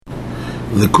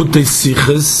Likutei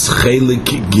Sichos Chelik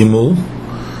Gimel,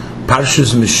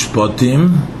 Parshas Mishpatim,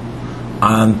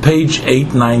 on page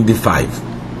 895.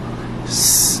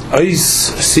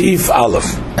 Ois Seif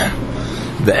Aleph.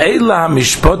 Ve'ela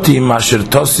Mishpatim Asher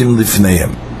Tosim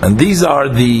Lifneihem. And these are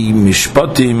the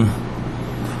Mishpatim,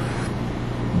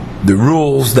 the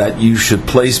rules that you should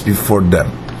place before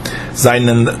them.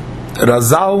 Zainen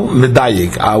Razal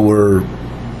Medayik, our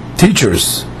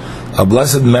teachers, a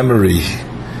blessed memory,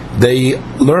 they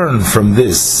learn from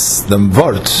this, the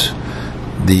vort,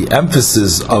 the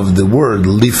emphasis of the word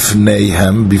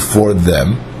lifneihem, before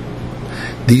them.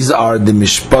 These are the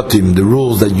mishpatim, the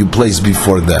rules that you place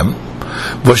before them.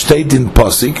 Voshteit in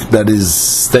posik, that is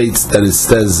states, that it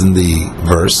says in the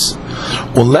verse.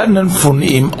 Ulernen fun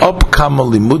im op kama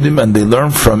limudim, and they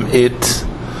learn from it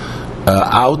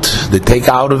out. They take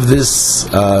out of this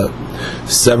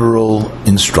several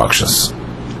instructions.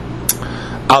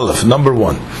 Aleph, number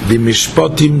 1. The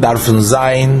mishpatim darfen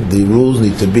zayin, the rules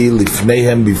need to be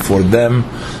lifneihem, before them,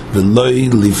 v'loi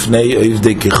lifnei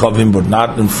oivdei kechavim, but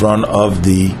not in front of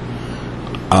the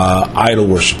idol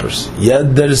worshippers.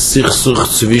 Yeder sichsuch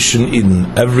zwischen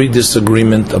Eden, every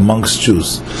disagreement amongst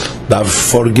Jews, that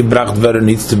vorgebracht werden,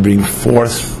 needs to bring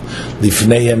forth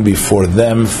lifneihem, before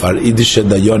them, far idische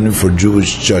dayonim, for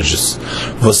Jewish judges,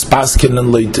 vos paskenen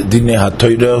loit dinei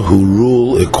haTorah, who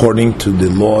rule according to the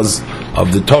laws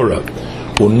of the Torah,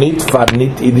 unit far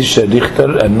nit idische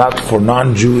richter, and not for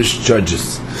non-Jewish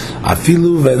judges.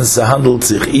 Afilu wenn se handelt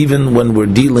sich, even when we're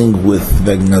dealing with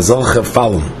wegen solche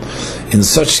Fallen, in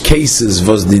such cases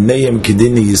was dineihem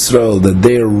kedini Yisrael, that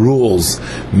their rules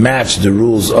match the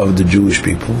rules of the Jewish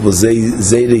people, was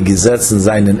zeire gesetzen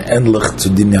seinen ähnlich zu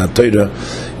dinei haTorah,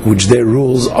 which their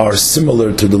rules are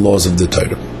similar to the laws of the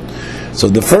Torah. So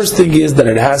the first thing is that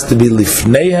it has to be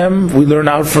lifneihem, we learn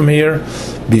out from here,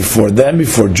 before them,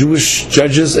 before Jewish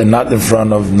judges, and not in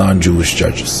front of non-Jewish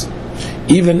judges.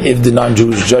 Even if the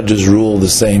non-Jewish judges rule the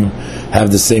same, have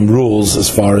the same rules as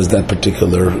far as that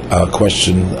particular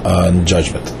question and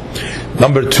judgment.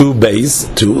 Number 2, base,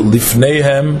 to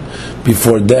lifneihem,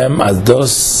 before them, as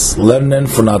das lernen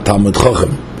von a Talmud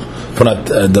Chochem,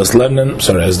 as das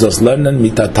lernen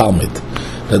mit a Talmud,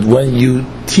 that when you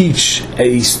teach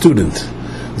a student,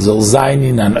 zol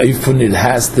zayin an oifun, it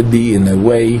has to be in a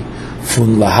way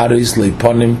fun laharis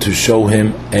leiponim, to show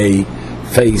him a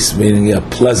face, meaning a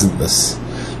pleasantness.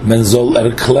 Men zol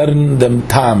erklären dem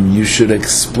tam, you should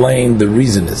explain the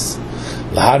reasons.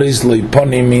 Laharis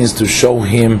leiponim means to show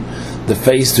him the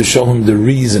face, to show him the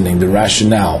reasoning, the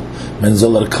rationale. Men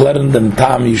zol erklären dem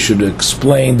tam, you should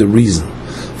explain the reason.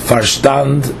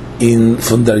 Verstand in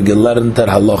von der gelernter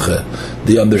halacha,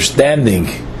 the understanding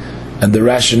and the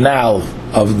rationale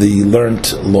of the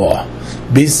learnt law.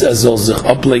 Bis soll sich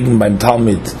ablegen beim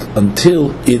Talmud,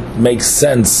 until it makes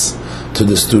sense to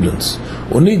the students.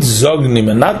 Und nicht sagen ihm,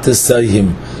 and not to say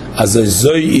him, as a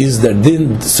zoi is der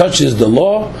din, such is the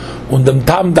law, und dem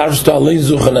Tam darfst du allein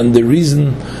suchen, and the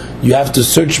reason you have to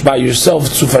search by yourself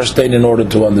zu verstehen in order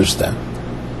to understand.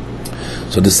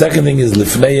 So the second thing is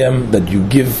lifneihem, that you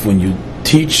give when you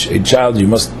teach a child, you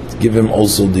must give him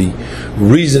also the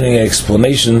reasoning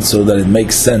explanation so that it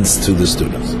makes sense to the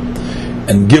students.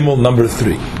 And Gimel, number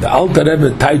 3. The Alter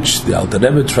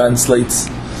Rebbe translates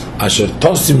Asher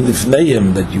Tosim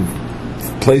Lifneihem, that you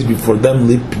place before them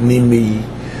Lipnimi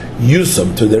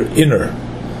Yusam, to their inner.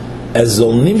 As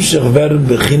Zol Nimshech Veren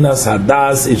Bechinas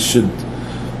Hadas, it should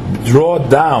draw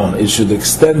down, it should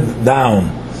extend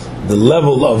down the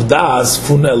level of Das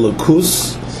Fun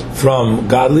Elokus, from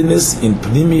godliness, in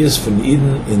Pnimius, from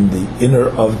Eden, in the inner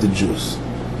of the Jews.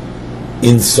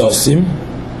 In Sosim,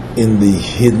 in the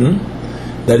hidden,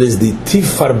 that is the Tif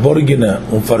Farborgene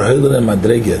und Verheulene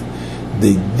Madrege,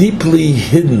 the deeply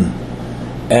hidden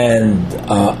and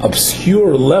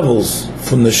obscure levels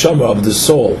from the Neshama of the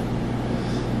soul.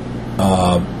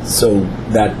 So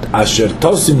that Asher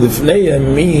Tosim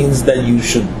Lifneihem means that you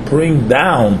should bring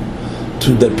down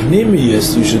to the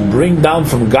Pnimius, you should bring down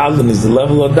from godliness, the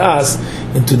level of Das,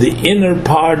 into the inner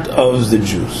part of the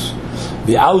Jews.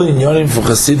 The Alin Yonim for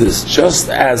Chassidus, just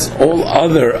as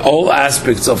all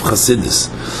aspects of Chassidus,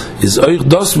 is Oich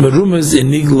Das Merumes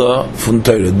Enigla von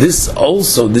Torah.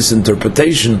 This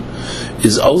interpretation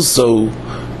is also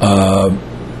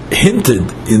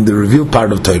hinted in the revealed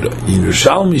part of Torah. In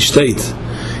Yerushalmi state,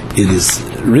 it is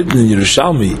written in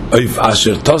Yerushalmi, Oif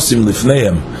Asher Tosim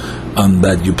Lifneihem, and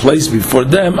that you place before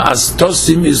them, as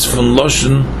Tosim is from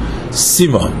Loshen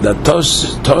Sima, that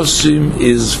Tosim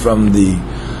is from the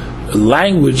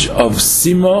language of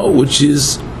Sima, which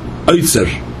is Oitzer,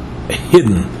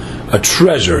 hidden, a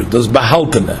treasure, das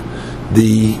Behaltene,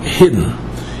 the hidden.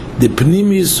 The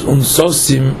Pnimis und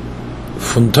Sosim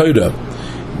von Torah,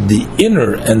 the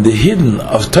inner and the hidden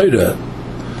of Torah,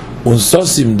 und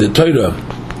sosim the Torah,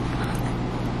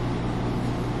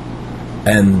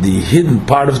 and the hidden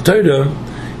part of Torah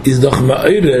is doch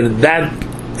ma'orer, that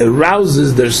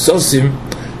arouses their sosim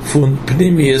von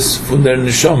pnimius, von their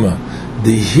neshama,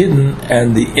 the hidden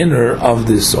and the inner of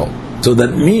the soul. So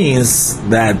that means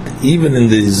that even in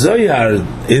the Zohar,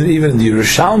 even in the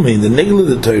Yerushalmi, in the Nigla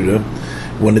the Torah,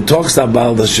 when it talks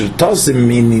about the Shirtosim,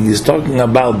 meaning it's talking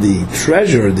about the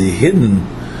treasure, the hidden,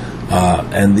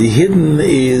 and the hidden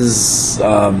is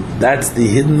that's the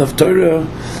hidden of Torah,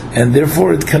 and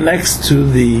therefore it connects to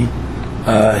the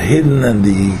hidden and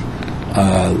the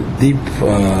deep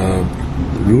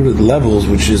rooted levels,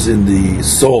 which is in the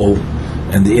soul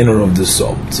and the inner of the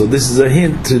soul. So this is a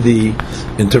hint to the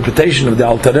interpretation of the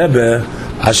Alter Rebbe,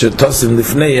 Asher Tosim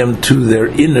Lifneim, to their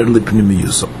inner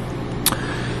Lipnimiyusam.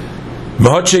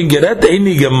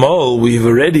 We've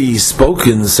already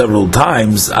spoken several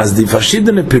times as the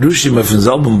verschiedene Pirushim of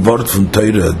selben Wort von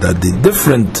Torah, that the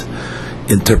different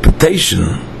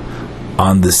interpretation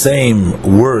on the same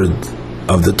word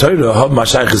of the Torah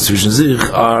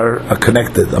are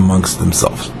connected amongst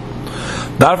themselves.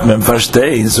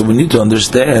 So we need to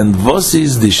understand what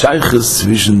is the Shaykhs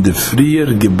zwischen the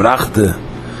frier gebrachte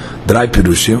drei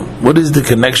Pirushim. What is the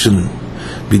connection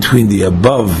between the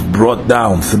above brought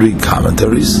down three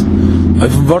commentaries on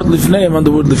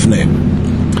the word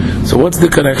lifneim? So what's the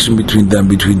connection between them,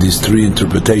 between these three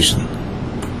interpretations?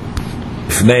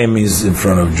 Lifneim is in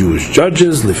front of Jewish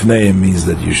judges. Lifneim means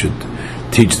that you should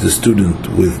teach the student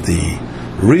with the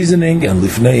reasoning, and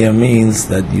lifneim means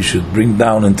that you should bring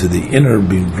down into the inner,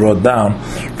 being brought down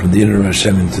from the inner of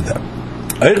Hashem into them.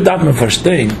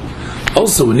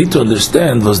 Also, we need to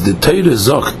understand was the Torah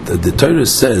zogt, that the Torah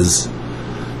says,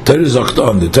 Torah zogt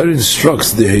on, the Torah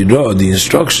instructs the Hira, the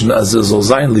instruction as a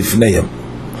zolzayin lifneim,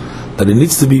 that it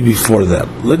needs to be before them.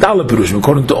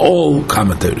 According to all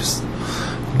commentators.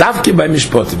 Davke by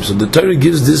mishpatim. So the Torah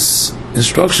gives this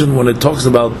instruction when it talks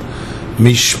about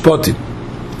mishpatim.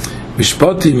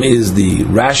 Mishpatim is the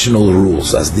rational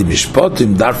rules, as the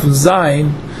mishpatim darfun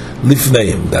zayin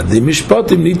lifneim, that the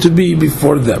mishpatim need to be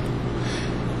before them.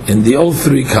 In the all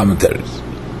three commentaries,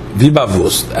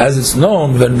 vibavust, as it's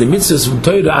known, when the mitzvahs from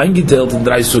Torah eingeteilt in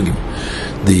drei sugim,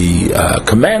 the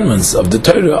commandments of the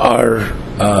Torah are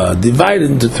divided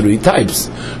into three types: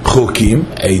 chukim,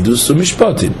 eidus, and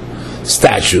mishpatim.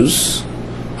 Statutes,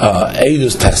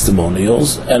 eidus,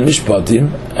 testimonials, and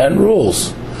mishpatim, and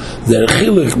rules. The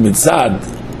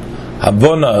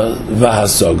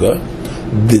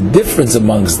difference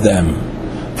amongst them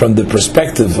from the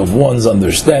perspective of one's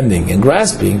understanding and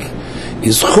grasping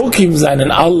is chukim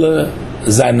seinen alle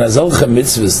seine solche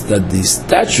mitzvahs, that the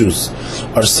statutes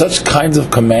are such kinds of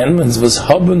commandments was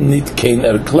haben nit kein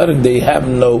erklärung, they have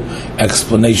no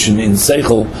explanation in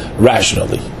seichel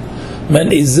rationally.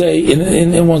 Man is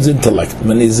in one's intellect.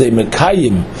 Man is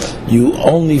mekayim. You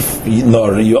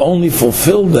only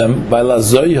fulfill them by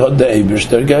lazoy hod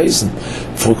eibishter geisen,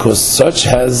 because such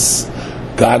has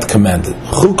God commanded.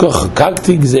 As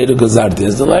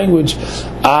the language,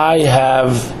 I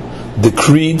have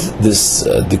decreed this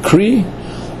decree.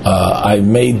 I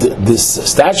made this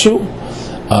statue,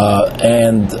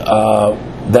 and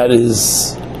that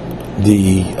is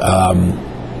the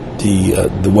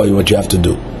way what you have to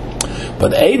do.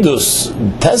 But Eidus,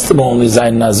 testimonies,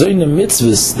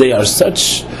 mitzvahs, they are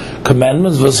such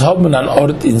commandments, was haben an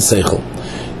ort in seichel.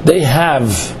 They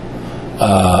have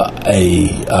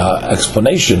a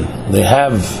explanation. They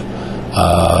have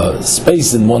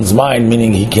space in one's mind,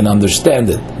 meaning he can understand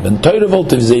it.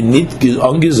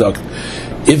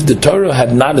 If the Torah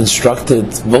had not instructed,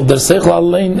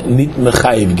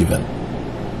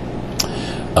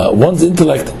 one's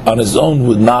intellect on its own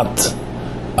would not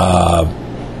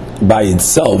by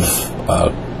itself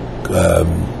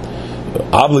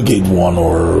obligate one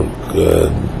or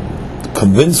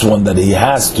convince one that he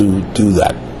has to do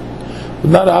that.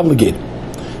 Would not obligate.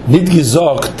 Nit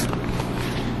gesagt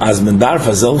as men darf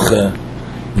azelche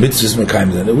mitzvahs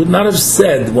mekayim. It would not have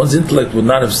said, one's intellect would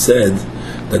not have said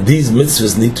that these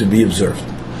mitzvahs need to be observed.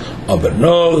 Aber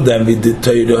no, then we did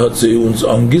Torah hat sie uns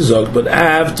angesagt, but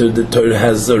after the Torah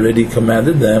has already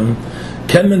commanded them,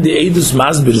 can man the Eidus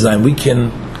Masbir sein, we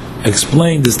can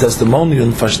explain this testimonial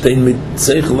and verstehen mit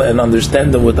Seichel and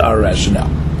understand them with our rationale.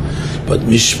 But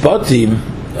Mishpatim,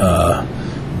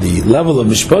 the level of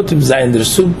Mishpatim Zayin, their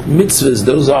sub mitzvahs,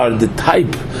 those are the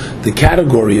type, the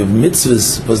category of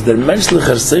mitzvahs, was der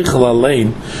menschlicher Seichel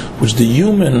allein, which the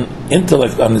human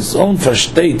intellect on its own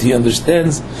versteht, he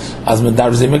understands, as man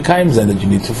darf sie mekayim sein, that you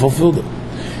need to fulfill them.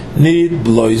 Nid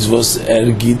blois was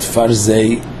git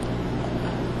farzei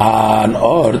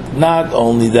or not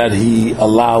only that he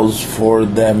allows for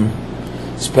them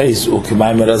space,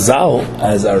 as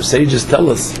our sages tell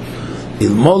us, had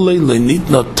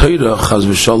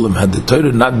the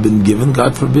Torah not been given,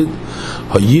 God forbid,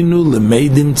 we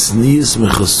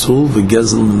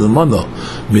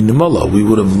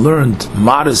would have learned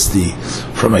modesty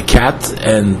from a cat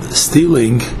and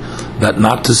stealing, that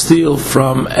not to steal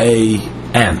from a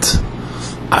ant.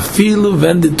 Even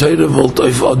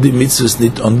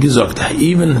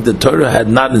the Torah had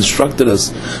not instructed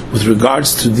us with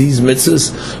regards to these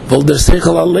mitzvahs.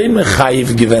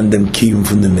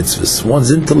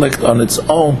 One's intellect on its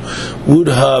own would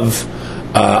have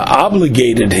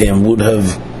obligated him, would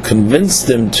have convinced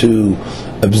him to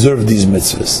observe these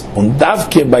mitzvahs.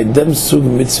 By them sug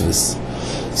mitzvahs.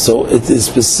 So it is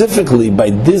specifically by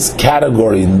this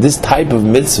category, in this type of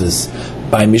mitzvahs,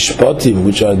 by mishpatim,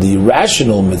 which are the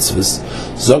rational mitzvahs,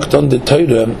 zokt on the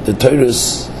Torah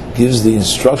gives the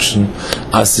instruction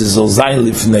as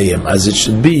it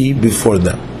should be before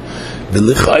them. And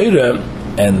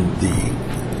the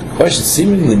question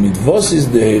seemingly mitvos is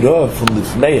the hera from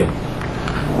lifneim.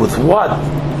 With what?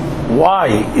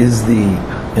 Why is the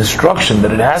instruction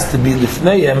that it has to be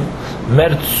lifneim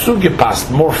mer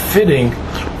zugepasst, more fitting,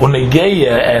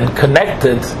 unegeya, and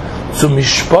connected to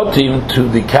mishpatim, to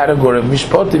the category of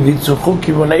mishpatim, to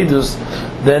chukim and edus,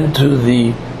 than to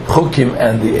the chukim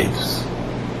and the edus?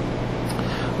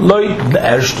 Loit the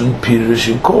ersten pirish,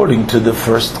 according to the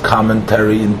first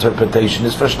commentary interpretation,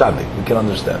 is verstandig. We can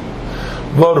understand.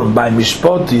 Warum by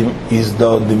mishpatim is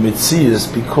the mitzias?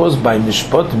 Because by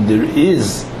mishpatim there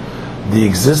is the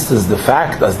existence, the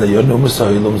fact, as the yonum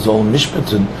sahilam zol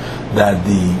mishpatim, that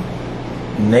the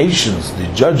nations, the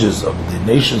judges of the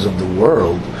nations of the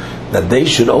world, that they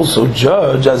should also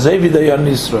judge as Evidayan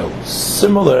Israel,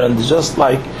 similar and just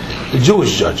like the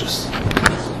Jewish judges.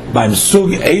 Beim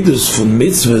Sug Edus von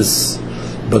Mitzvahs,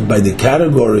 but by the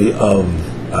category of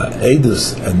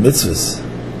Edus and Mitzvahs,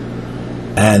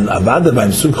 and Avada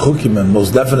beim Sug Chukim, and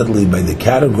most definitely by the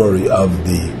category of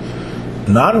the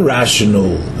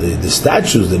non-rational, the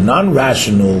statutes, the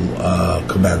non-rational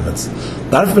commandments.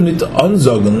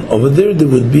 Over there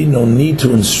would be no need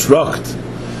to instruct.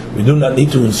 We do not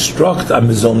need to instruct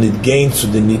Amazonit gain to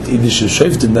the nit idische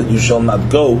shoftim that you shall not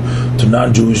go to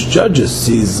non-Jewish judges.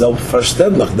 See,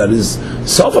 that is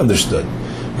self-understood.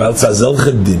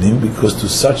 Because to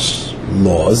such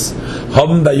laws, the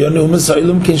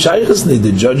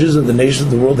judges of the nations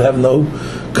of the world have no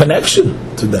connection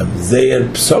to them. Their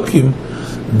psokim,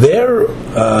 their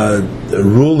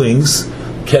rulings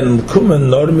can come and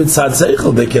nor mitzad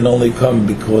seichel. They can only come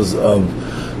because of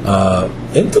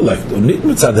intellect, and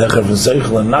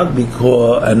not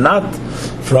because, and not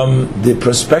from the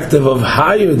perspective of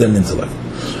higher than intellect.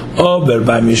 But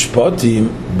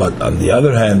on the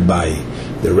other hand, by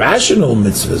the rational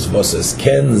mitzvahs, vosses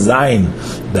ken zayin,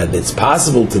 that it's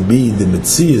possible to be the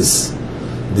mitzias,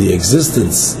 the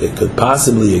existence, it could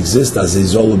possibly exist as a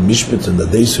zol mishpatim,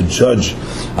 that they should judge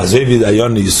as Evid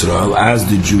Ayon Yisrael, as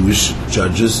the Jewish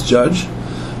judges judge.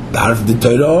 Darf the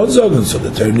Torah ansagen, so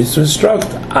the Torah needs to instruct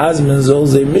as men soll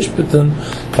sie mishpatim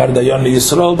for the Ayon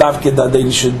Yisrael, that they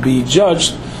should be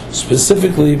judged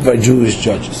specifically by Jewish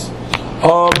judges.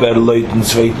 But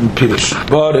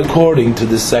according to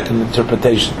the second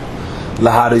interpretation,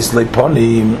 laharis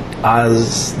leponim,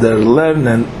 as they're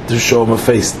learning to show them a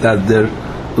face, that they're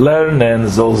learning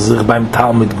soll sich beim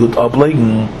Talmud gut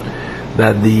ablegen,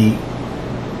 that the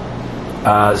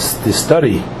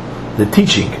study, the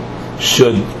teaching,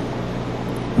 should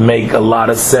make a lot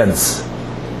of sense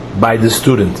by the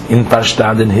student in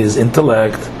Verstand, in his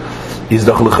intellect, is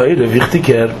doch lecheire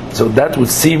wichtiger. So that would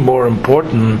seem more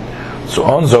important. So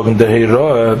ansagen der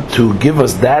Hera to give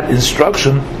us that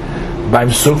instruction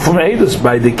beim Sug from Edus,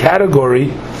 by the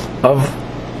category of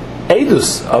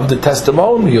Edus, of the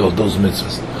testimonial of those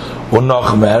mitzvahs. Und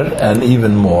noch mehr, and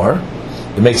even more,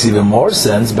 it makes even more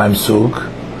sense beim Sug,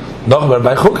 noch mehr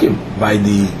by Chukim, by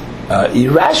the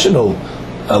irrational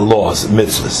laws,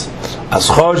 mitzvahs. As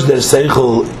choj der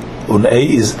seichel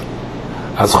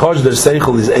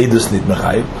is Edus nit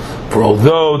mechayiv. For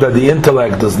although that the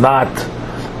intellect does not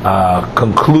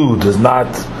conclude to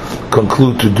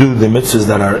do the mitzvahs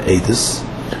that are Edus,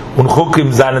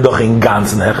 chukim zayne doch in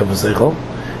ganzen hecher v'seichel,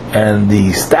 and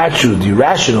the statute, the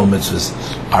rational mitzvahs,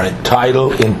 are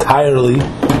entirely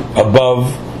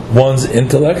above one's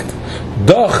intellect.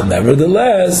 Doch,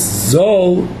 nevertheless,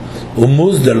 zol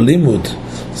umuz der limud.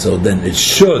 So then it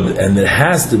should, and it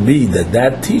has to be,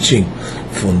 that teaching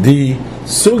from the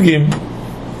sugim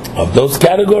of those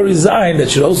categories that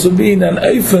should also be in an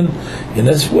eifen, in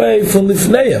this way, from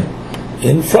lifneim,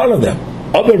 in front of them.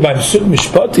 Aber beim Sug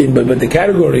Mishpatim, but the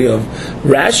category of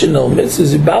rational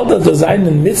mitzvahs, Ibalda Tazayin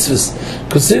and mitzvahs,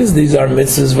 because since these are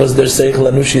mitzvahs, was their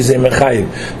Seichel Anushi Zemechayim,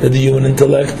 that the human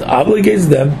intellect obligates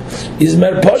them, is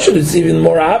mer poshut. It's even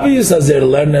more obvious as they're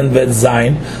learning Vet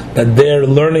Zayin, that their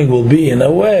learning will be in a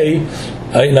way,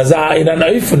 in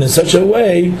such a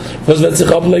way,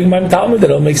 that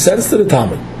it'll make sense to the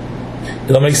Talmud.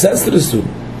 It'll make sense to the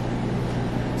student.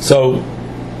 So,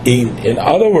 in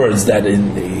other words, that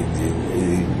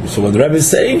so what the Rebbe is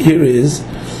saying here is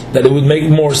that it would make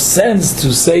more sense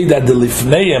to say that the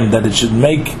lifneim, that it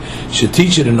should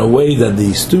teach it in a way that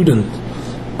the student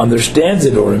understands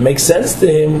it or it makes sense to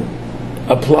him,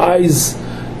 applies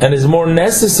and is more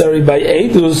necessary by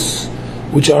edus,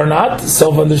 which are not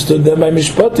self-understood, than by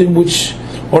mishpatim, which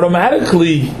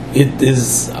automatically it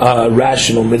is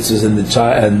rational mitzvahs and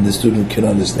the student can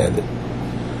understand it.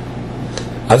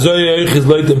 And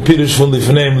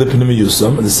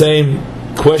the same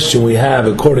question we have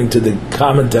according to the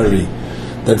commentary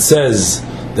that says,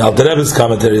 the Alter Rebbe's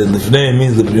commentary, that lifneim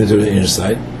means lipnim to the inner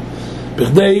side.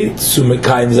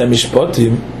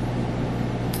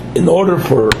 In order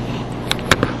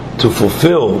to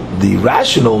fulfill the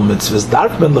rational mitzvahs,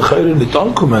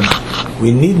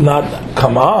 we need not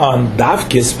come on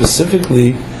dafke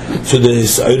specifically to the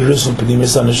Yisayirus and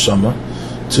Pnimis HaNeshama,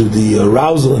 to the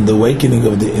arousal and the awakening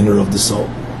of the inner of the soul.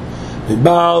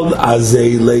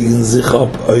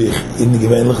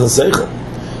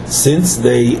 Since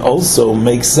they also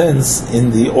make sense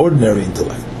in the ordinary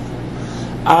intellect.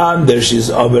 And there she's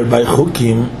over by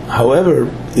chukim. However,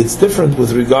 it's different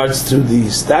with regards to the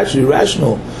statute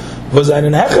rational.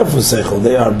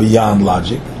 They are beyond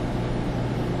logic.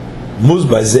 Muz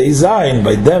by Zeizayin,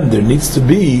 by them there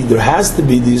has to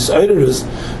be these Yisayirus,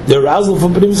 the arousal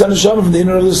from Pnimis HaNeshama, from the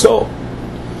inner of the soul.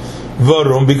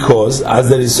 Varum, because as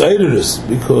there is Yisayirus,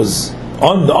 because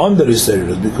on the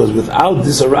Yisayirus, because without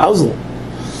this arousal,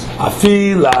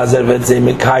 Afil Azer Vetzei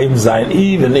Mekayim Zayin,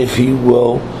 even if he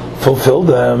will fulfill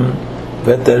them,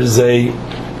 that there's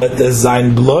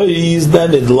Zayin Blois,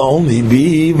 then it'll only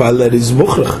be Valer is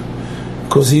Mukhrach,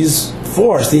 because he's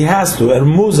forced, he has to.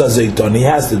 Ermuza Zeiton, he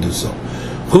has to do so.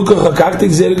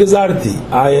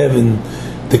 I have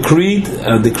decreed,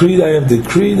 and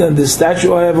the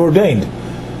statute I have ordained.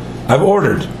 I've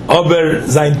ordered. But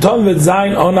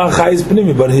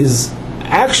his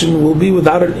action will be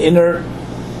without an inner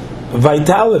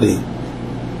vitality.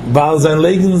 Because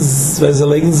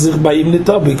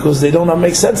they don't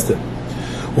make sense to him.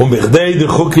 And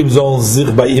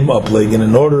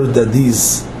in order that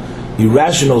these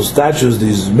irrational statutes,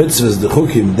 these mitzvahs, the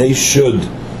chukim, they should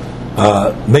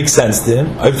make sense to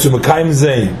him.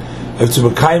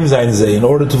 In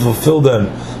order to fulfill them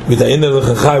with an inner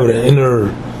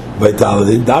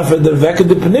vitality, he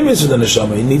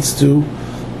needs to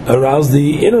arouse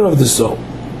the inner of the soul,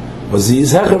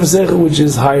 which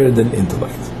is higher than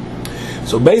intellect.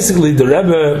 So basically, the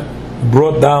Rebbe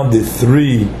brought down the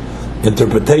three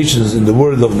interpretations in the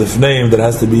word of lifneim that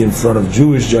has to be in front of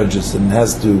Jewish judges and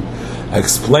has to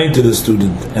explain to the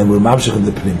student, and we're mamshech in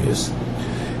the pnimius.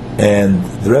 And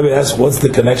the Rebbe asked, what's the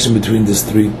connection between these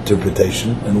three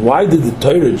interpretations, and why did the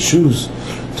Torah choose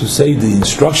to say the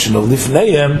instruction of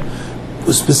lifneim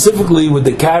specifically with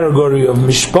the category of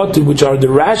mishpatim, which are the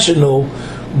rational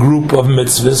group of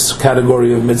mitzvahs,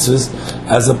 category of mitzvahs,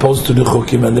 as opposed to the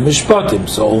chukim and the mishpatim?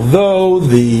 So although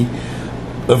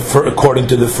according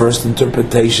to the first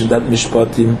interpretation, that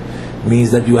mishpatim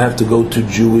means that you have to go to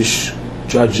Jewish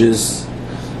judges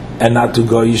and not to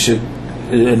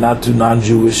not to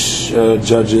non-Jewish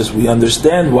judges, we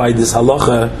understand why this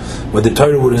halacha, where the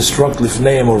Torah would instruct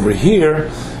lifneim over here,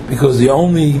 because the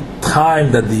only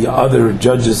time that the other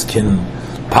judges can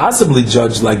possibly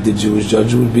judge like the Jewish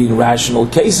judge would be in rational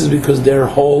cases, because their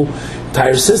whole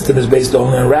entire system is based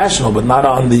only on rational, but not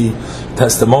on the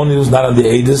testimonials, not on the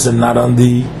edus, and not on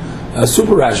the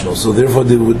super rational. So therefore,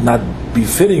 they would not be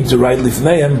fitting to write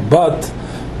lifneim, but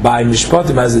by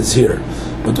mishpatim as it's here.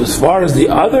 But as far as the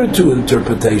other two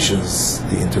interpretations,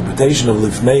 the interpretation of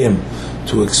lifneim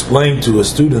to explain to a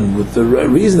student with the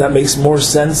reason that makes more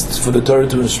sense for the Torah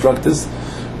to instruct us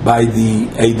by the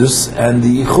edus and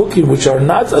the chukim, which are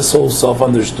not as so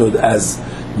self-understood as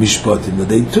mishpatim, that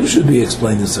they too should be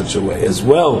explained in such a way, as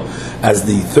well as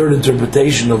the third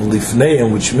interpretation of lifneim,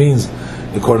 which means,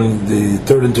 according to the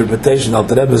third interpretation,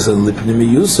 Alter Rebbe said lipnimi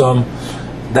yusam,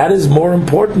 that is more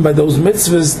important by those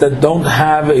mitzvahs that don't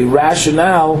have a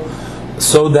rationale,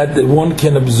 so that one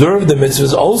can observe the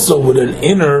mitzvahs also with an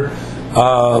inner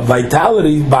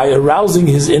vitality by arousing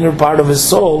his inner part of his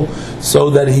soul, so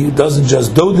that he doesn't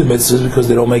just do the mitzvahs because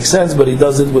they don't make sense, but he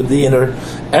does it with the inner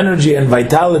energy and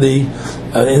vitality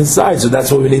inside. So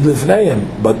that's why we need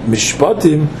lifneim. But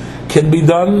mishpatim can be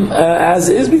done as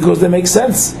is because they make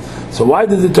sense. So why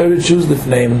did the Torah choose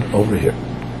lifneim over here?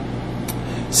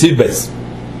 Siv Beis.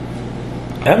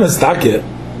 Emes Takeh,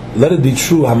 let it be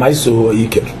true, Hamaisu Hu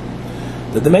Ikir,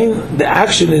 that the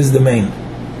action is the main.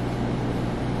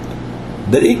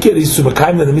 The Ikir is to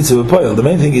Mekayim the mitzvah b'poel. The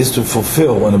main thing is to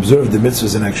fulfill and observe the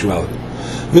mitzvahs in actuality.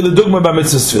 V'ledugma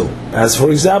b'mitzvah tefillin, as for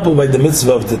example by the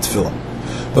mitzvah of the tefillin.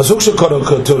 The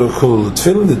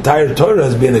entire Torah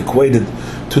has been equated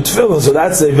to tefillin, so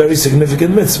that's a very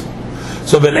significant mitzvah.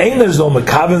 So when there's no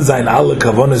mekaven zayin alle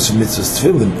kavonos mitzvahs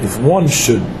tefillin, if one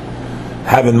should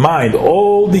have in mind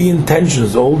all the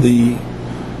intentions, all the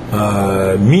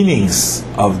meanings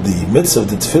of the mitzvah of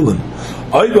the tefillin.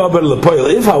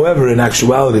 If, however, in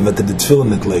actuality, that the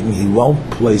tefillin is he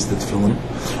won't place the tefillin,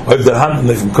 or if the hand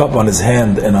from cup on his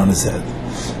hand and on his head,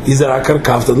 then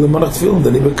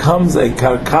he becomes a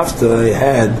karkafta, a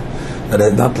head that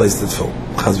had not placed the tefillin.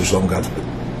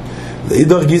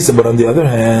 But on the other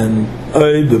hand,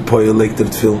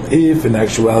 if in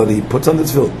actuality he puts on the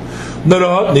tefillin,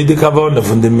 need the kavanah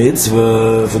from the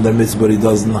mitzvah, but he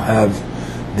doesn't have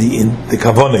the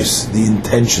kavanos, the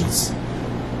intentions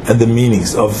and the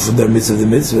meanings of the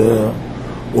mitzvah.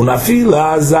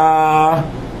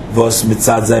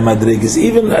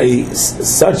 Even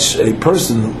such a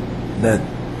person that,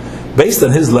 based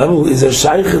on his level, is a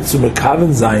shaykh to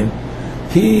mekaven zayin,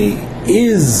 he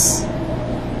is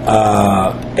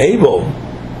able,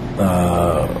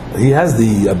 he has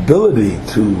the ability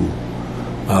to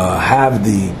have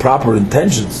the proper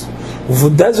intentions,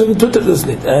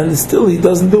 and still he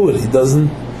doesn't do it. He doesn't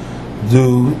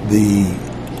do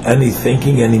any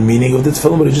thinking, any meaning of the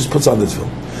tefillin, but he just puts on the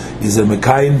tefillin. He's a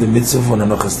mekayim the mitzvah von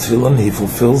anochas tefillin. He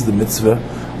fulfills the mitzvah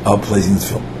of placing the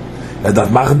tefillin.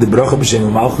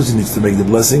 He needs to make the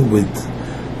blessing with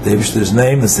the Eibishter's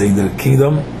name and saying the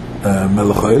kingdom,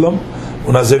 melech haolam,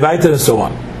 and so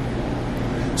on.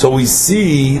 So we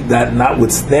see that,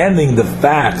 notwithstanding the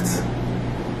fact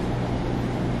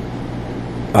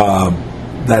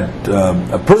that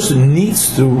a person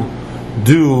needs to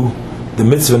do the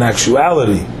mitzvah in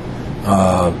actuality,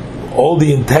 all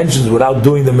the intentions without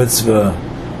doing the mitzvah,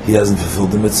 he hasn't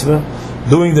fulfilled the mitzvah.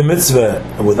 Doing the mitzvah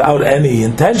without any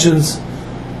intentions,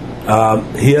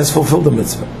 he has fulfilled the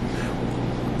mitzvah.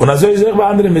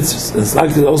 It's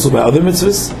like also by other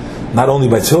mitzvahs, not only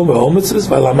by tefillin, but all mitzvahs,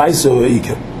 by lamaiso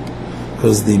ikar,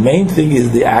 because the main thing is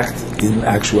the act in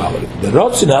actuality. The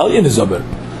rotzin elyon is over.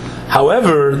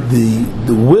 However, the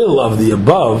will of the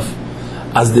above,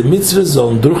 as the mitzvahs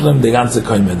zon durchnam de ganze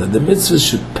koimed, that the mitzvahs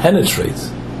should penetrate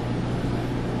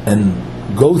and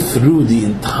go through the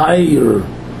entire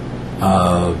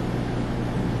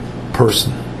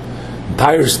person,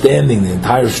 entire standing, the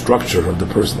entire structure of the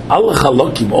person. All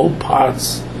chalokim, all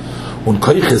parts,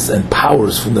 koiches and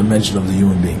powers from the dimension of the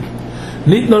human being.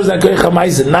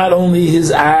 Not only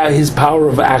his power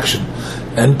of action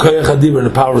and koyach hadibur, and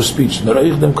the power of speech, but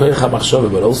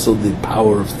also the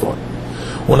power of thought.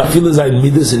 And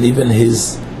even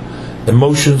his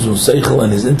emotions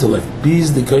and his intellect,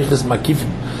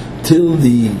 till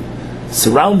the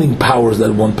surrounding powers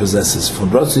that one possesses, from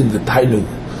the tainug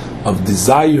of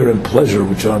desire and pleasure,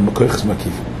 which are makoyches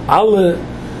makifim. Alle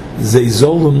ze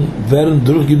sollen werden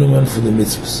durchgenommen for the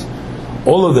mitzvahs.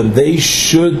 All of them, they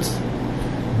should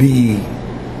be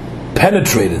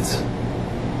penetrated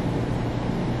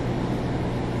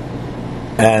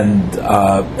and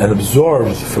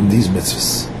absorbed from these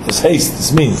mitzvahs.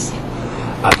 This means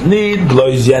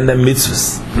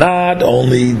not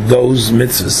only those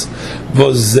mitzvahs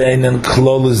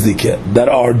that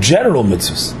are general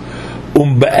mitzvahs,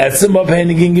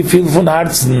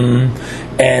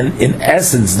 and in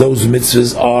essence those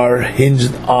mitzvahs are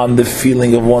hinged on the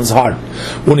feeling of one's heart,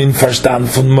 and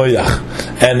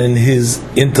in his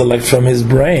intellect from his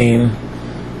brain.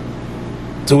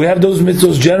 So we have those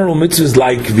mitzvahs, general mitzvahs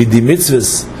like vidi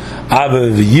mitzvahs,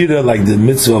 like the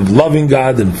mitzvah of loving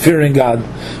God and fearing God,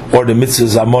 or the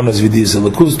mitzvahs amonas vidiyas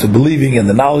elikus, to believing and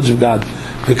the knowledge of God,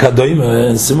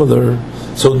 and similar.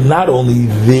 So not only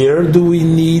there do we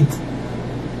need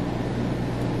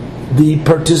the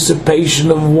participation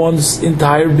of one's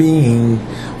entire being,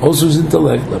 also his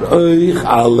intellect, but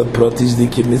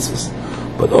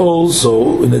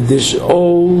also in addition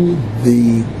all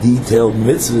the detailed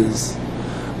mitzvahs,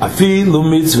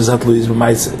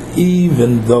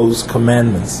 even those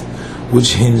commandments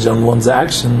which hinge on one's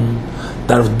action,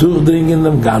 darf durchdringen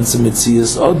dem ganzen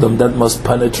Metzias Adam, that must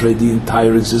penetrate the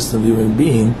entire existence of the human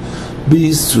being,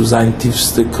 bis zu sein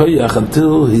tiefste koyach,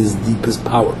 until his deepest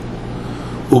power.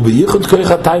 Ubeyichud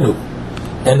koyach tainuk,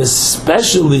 and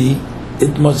especially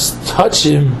it must touch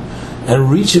him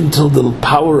and reach him till the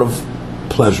power of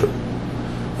pleasure.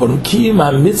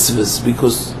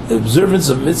 Because observance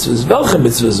of mitzvahs, welche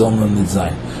mitzvah soll man nicht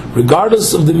sein?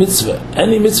 Regardless of the mitzvah,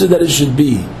 any mitzvah that it should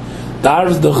be,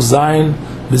 darf doch sein,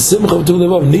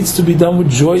 needs to be done with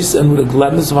joy and with a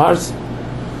gladness of heart.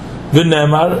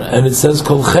 And it says,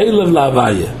 Kol chaylev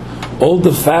la'avayeh, all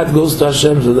the fat goes to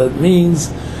Hashem. So that means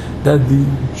that the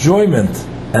enjoyment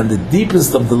and the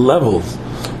deepest of the levels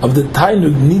of the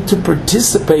Tainug need to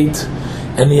participate,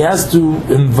 and he has to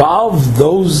involve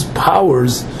those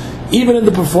powers even in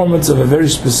the performance of a very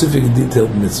specific,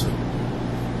 detailed mitzvah.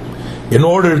 In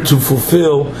order to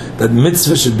fulfill that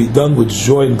mitzvah should be done with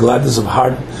joy and gladness of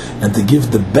heart, and to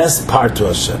give the best part to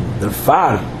Hashem.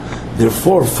 Therefore,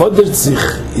 fodert sich,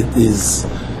 it is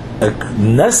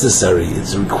necessary,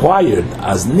 it's required,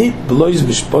 as nit belois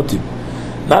mishpotim,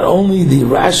 not only the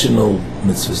rational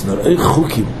mitzvahs, not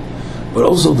chukim, but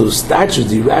also those statutes,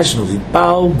 the irrational, the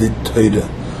Baal, the Torah,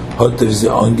 Hoter ze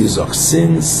angesagt,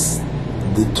 since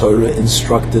the Torah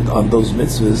instructed on those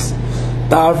mitzvahs,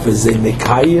 darf ze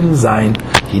mekayim sein,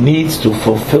 he needs to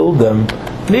fulfill them,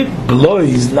 nit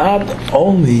blois, not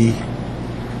only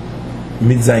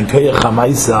mit sein koyach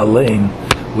hamaisa alein,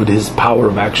 with his power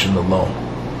of action alone,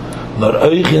 not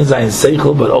euch in sein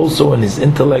seichel, but also in his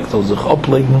intellect, or sich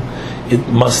oplegen, it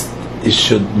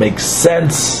should make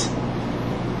sense,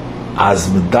 as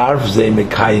medarf ze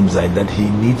mekayim sein, that he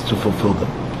needs to fulfill them.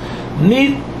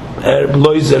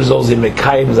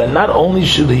 Not only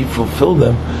should he fulfill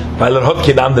them,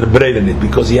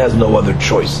 because he has no other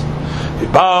choice.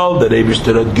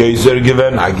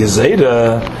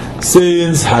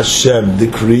 Since Hashem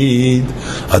decreed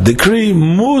a decree,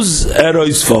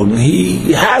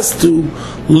 he has to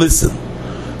listen.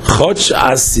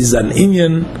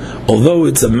 Although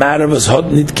it's a matter of it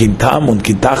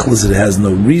has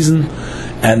no reason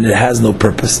and it has no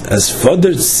purpose. As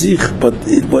further sich, but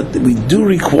what we do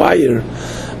require,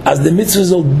 as the mitzvah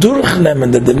soll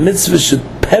durchnehmen, that the mitzvah should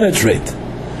penetrate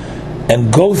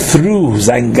and go through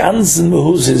sein ganzen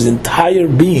Mehus, his entire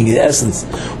being, his essence,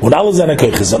 und alle seine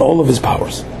Koiches, and all of his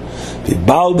powers. Wie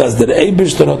bald as der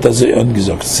Eibishter hat so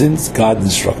angesagt, since God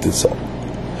instructed so.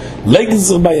 Legen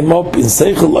sich bei ihm up in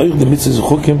Seichel euch the mitzvahs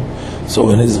chukim, so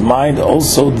in his mind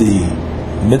also the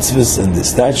mitzvahs and the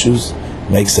statutes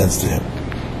make sense to him.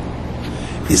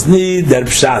 Is need der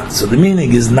pshat. So the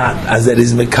meaning is not as there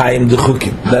is mekayim the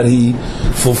chukim, that he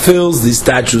fulfills the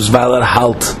statutes valar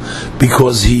halt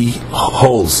because he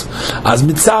holds. As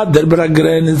mitzad der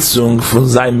begrenzung von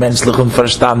sein menschlichen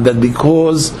Verstand, that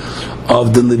because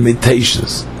of the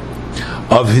limitations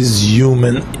of his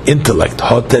human intellect,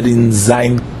 hotter in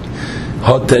sein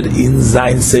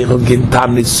seichel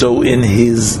gintamnit, so in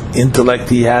his intellect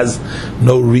he has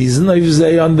no reason, if you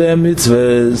say, on the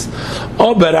mitzvahs.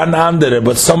 Ober an andere,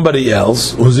 but somebody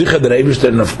else, uzicha der Eibishter,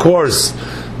 and of course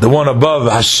the one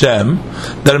above Hashem,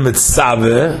 der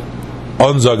mitzave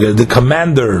onzage, the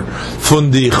commander von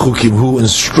the chukim, who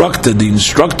instructed, the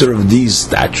instructor of these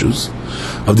statutes,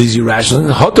 of these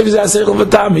irrational,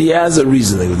 he has a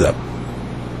reasoning with them.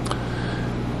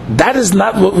 That is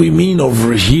not what we mean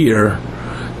over here,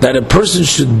 that a person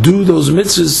should do those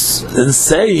mitzvahs and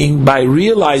saying, by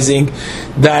realizing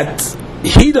that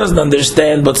he doesn't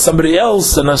understand, but somebody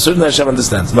else and a certain Hashem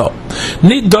understands. No.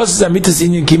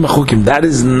 That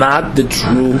is not the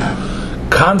true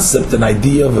concept and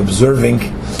idea of observing,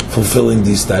 fulfilling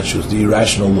these statutes, the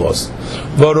irrational laws.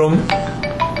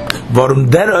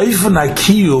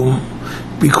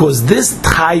 Because this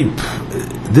type,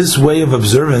 this way of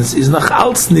observance is nach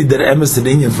als nid der emes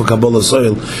Inyan for Kabbalah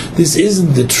soil. This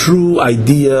isn't the true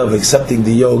idea of accepting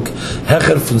the yoke,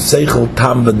 hecher von seichel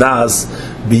tam bedas,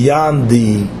 beyond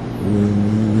the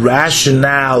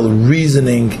rationale,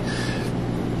 reasoning,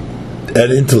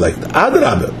 and intellect.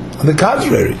 Adrabah, on the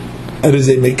contrary, it is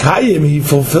a mekayim, he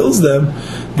fulfills them,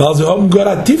 because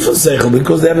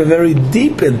they have a very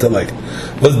deep intellect.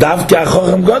 Which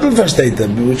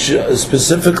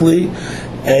specifically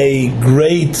a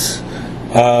great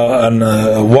and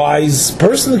a wise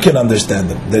person can understand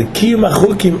them. The kiyum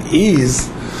achukim is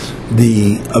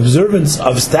the observance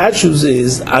of statutes,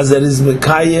 is as it is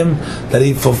mekayim, that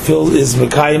he fulfills, is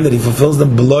mekayim, that he fulfills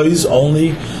them blows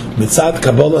only mitzad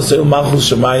kabbalah seil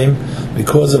malchus shemayim,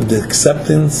 because of the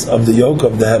acceptance of the yoke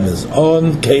of the heavens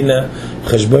on keina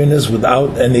cheshbonis,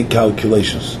 without any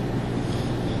calculations.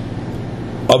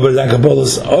 Aber the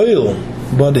kabbalah's oil,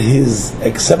 but his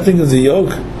accepting of the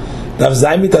yoke,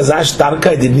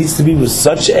 It needs to be with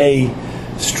such a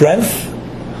strength,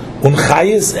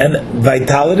 unchayis, and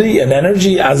vitality and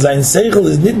energy, as sein seichel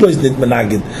is nit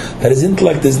menagid, that his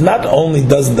intellect is not only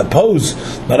doesn't oppose,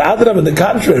 but adrab, on the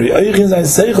contrary, oichin sein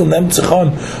seichel nemt sich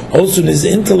on, also in his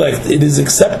intellect it is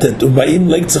accepted, ubayim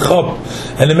legt sich up,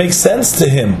 and it makes sense to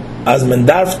him, as men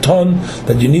darf ton,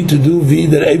 that you need to do wie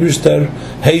der Eibishter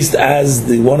haste, as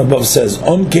the one above says,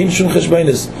 kein shum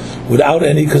cheshbeinis, without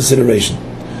any consideration.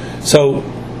 So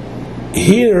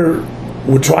here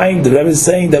the Rebbe is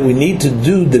saying that we need to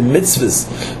do the mitzvahs,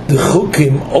 the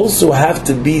chukim also have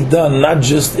to be done not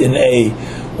just in a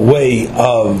way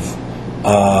of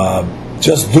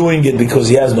just doing it because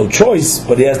he has no choice,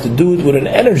 but he has to do it with an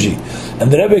energy. And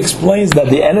the Rebbe explains that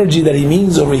the energy that he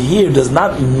means over here does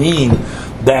not mean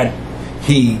that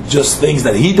he just thinks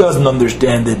that he doesn't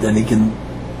understand it and he can,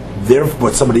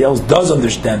 therefore somebody else does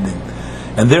understand it,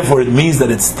 and therefore it means that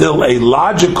it's still a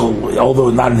logical, although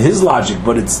not in his logic,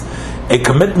 but it's a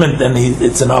commitment, and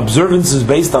it's an observance is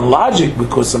based on logic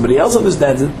because somebody else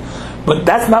understands it. But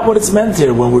that's not what it's meant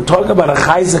here. When we're talking about a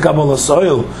chayza kabbalah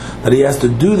soil, that he has to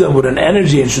do them with an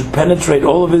energy and should penetrate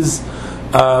all of his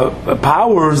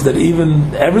powers, that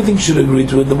even everything should agree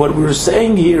to it. And what we're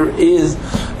saying here is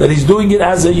that he's doing it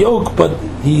as a yoke, but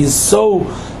he is so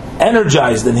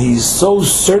energized and he's so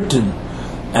certain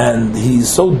and he's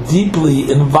so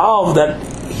deeply involved that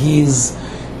his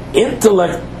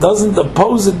intellect doesn't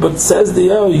oppose it, but says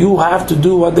you have to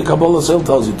do what the Kabbalah Soil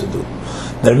tells you to do.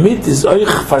 Damit is euch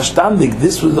verstandig.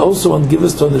 This would also give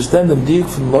us to understand the diuk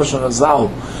from Lashon Hazal,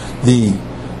 the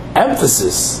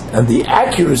emphasis and the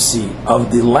accuracy of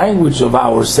the language of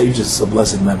our sages of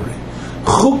blessed memory.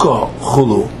 Chuka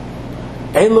chulu,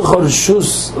 ein lecha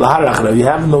reshus laharach. You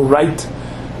have no right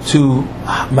to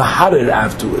maharir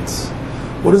afterwards.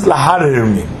 What does laharir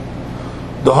mean?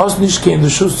 The hosnish kein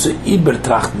reshus zu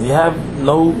ibertrachten. You have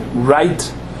no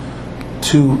right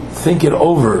to think it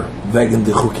over wegen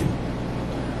de chukim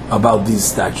about these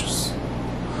statues.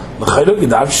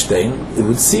 It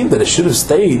would seem that it should have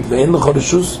stayed. You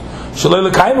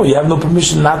have no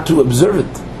permission not to observe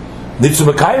it.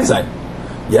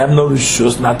 You have no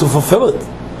reshus not to fulfill it.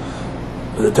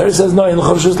 But the Torah says no.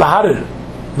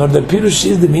 No, the pirush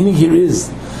is, the meaning here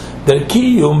is that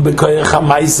kiyum b'koyach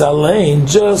ha'maisa,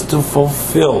 just to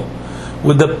fulfill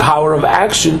with the power of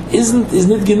action is not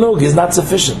genug, is not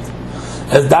sufficient.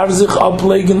 As darzich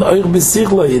ablegen euch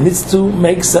besichla, it needs to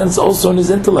make sense also in his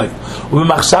intellect,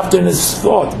 in his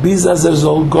thought, bis as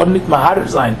soll gar nicht mahar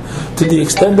sein, to the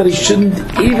extent that he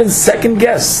shouldn't even second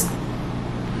guess.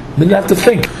 He didn't have to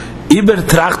think.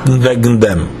 Übertrachten wegen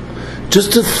dem.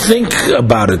 Just to think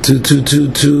about it, to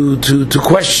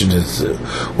question it.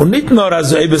 Und nicht nur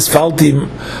also ebes fällt ihm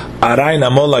rein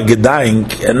amola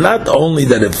gedank, and not only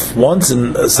that if once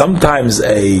and sometimes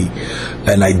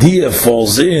an idea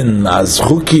falls in as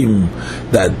chukim,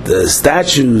 that the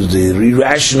statues, the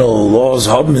irrational laws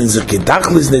haben in sich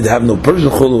getachlis nicht, have no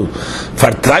personal chulu,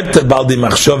 vertreibt bald die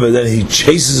machshove, then he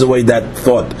chases away that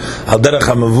thought. Al derech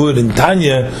hamavur in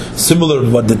Tanya, similar to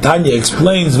what the Tanya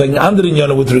explains wegen anderen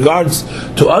Yonah with regards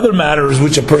to other matters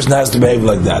which a person has to behave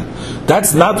like that.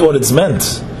 That's not what it's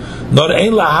meant. Nor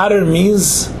ein laharer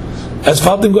means as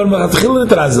faltim gorm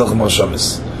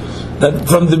that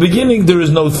from the beginning there is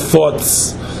no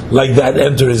thoughts like that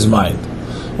enter his mind.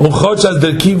 And although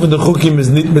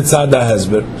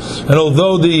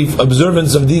the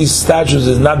observance of these statues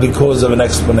is not because of an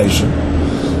explanation,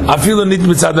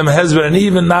 and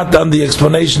even not on the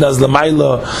explanation as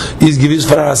Lamaila is givis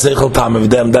farasechel tam of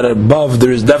them, that above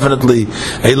there is definitely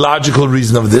a logical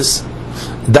reason of this,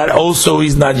 that also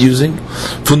he's not using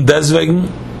from deswegen.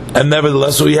 And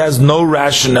nevertheless, so he has no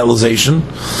rationalization.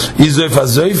 He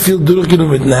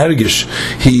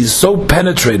is so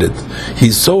penetrated,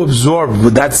 he's so absorbed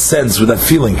with that sense, with that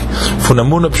feeling,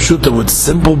 with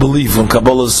simple belief on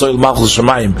Kabbalah's soil,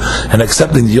 and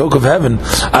accepting the yoke of heaven,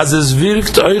 as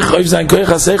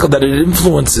that it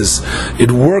influences,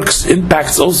 it works,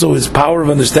 impacts also his power of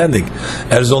understanding.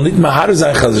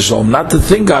 Not to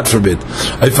think, God forbid.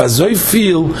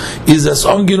 Feel is as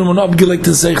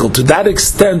to that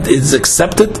extent it's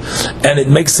accepted and it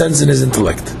makes sense in his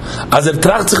intellect. As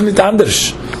tracht sich nicht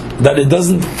anders, that it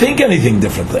doesn't think anything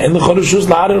differently.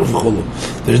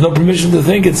 There's no permission to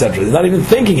think, etc. He's not even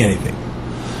thinking anything.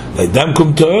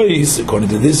 According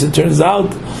to this, it turns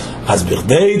out as in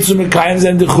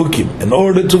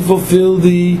order to fulfill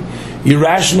the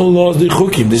irrational laws, the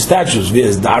chukim, the statues,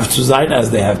 as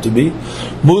they have to be,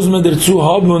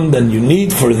 then you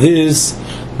need for this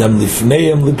that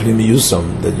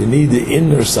you need the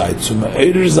inner side, to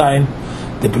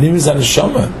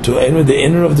enter the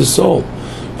inner of the soul,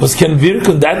 was can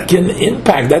wirken, that can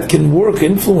impact, that can work,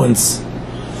 influence.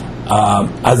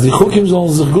 As the chukim sollen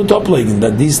sich gut ablegen,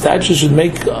 that these statutes should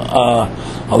make a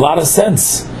lot of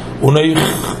sense. Also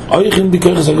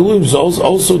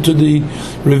to the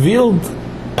revealed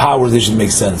powers, they should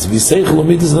make sense. Such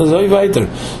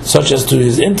as to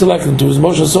his intellect and to his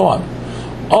motion, and so on.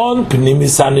 On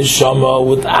pnimis haneshama,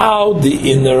 without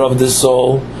the inner of the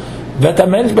soul, a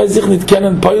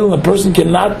person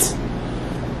cannot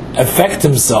affect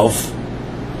himself.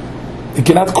 He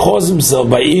cannot cause himself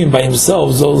by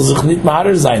himself.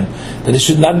 That he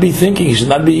should not be thinking. He should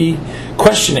not be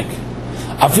questioning.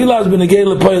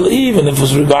 Even if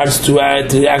with regards to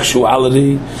the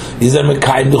actuality,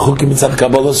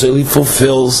 so he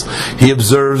fulfills, he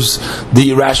observes the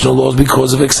irrational laws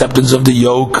because of acceptance of the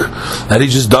yoke, that he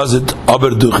just does it,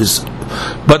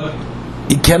 but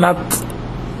he cannot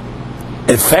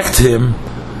affect him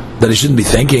that he shouldn't be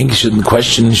thinking, he shouldn't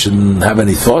question, he shouldn't have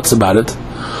any thoughts about it.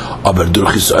 But through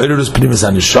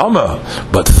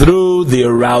the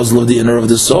arousal of the inner of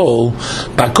the soul,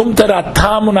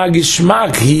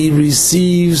 he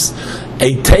receives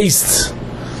a taste,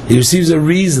 he receives a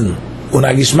reason,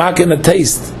 and a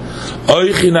taste.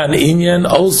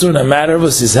 Also in a matter of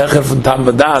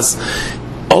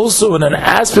also in an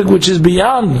aspect which is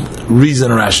beyond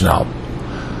reason and rationale.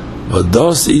 But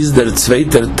this is the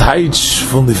zweiter Teich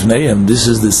von Lifneim. This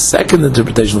is the second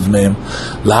interpretation of Lifneim,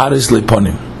 Laharis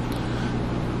Leponim,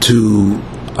 to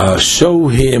show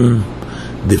him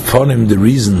the ponim, the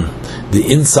reason, the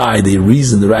inside, the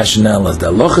reason, the rationale, as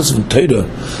the halachas von Torah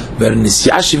werden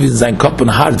nisyashiv in sein Kopf und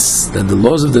Herz, that the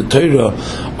laws of the Torah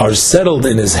are settled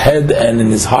in his head and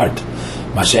in his heart.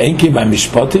 Masha'enki by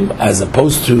mishpatim, as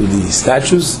opposed to the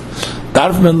statutes,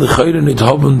 darf man l'chayre nit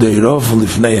haben de'irov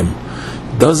lifneim.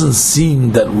 Doesn't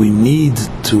seem that we need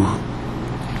to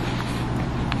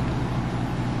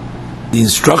the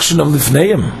instruction of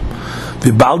lifneim.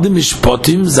 Vibaldim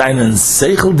mishpatim seinen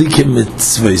seichel dike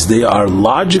mitzvahs. They are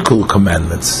logical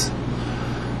commandments.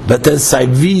 But as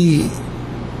Saivi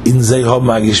in Zehom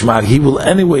Magishmak, he will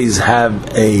anyways have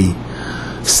a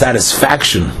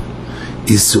satisfaction.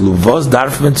 Is suluvos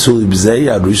darfmen sulibzei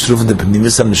arushruf the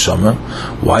penimis neshama.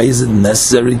 Why is it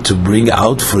necessary to bring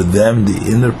out for them the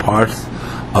inner part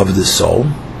of the soul?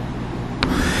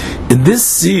 In this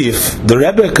sif, the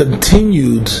Rebbe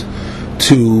continued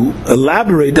to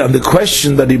elaborate on the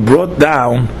question that he brought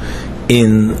down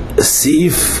in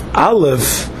Sif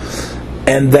Aleph,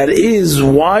 and that is,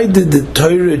 why did the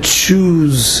Torah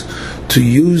choose to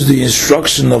use the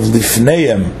instruction of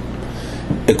Lifneim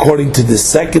according to the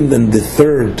second and the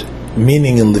third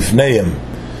meaning in Lifneim,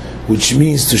 which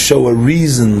means to show a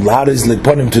reason, Laharis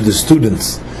Leponim, to the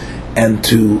students, and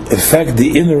to affect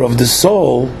the inner of the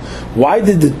soul? Why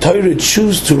did the Torah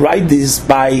choose to write this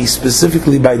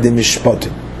specifically by the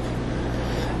Mishpatim?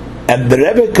 And the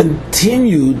Rebbe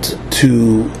continued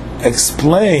to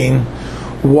explain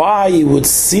why it would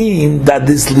seem that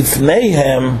this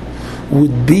Lifneihem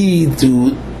would be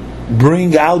to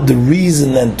bring out the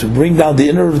reason and to bring down the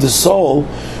inner of the soul,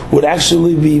 would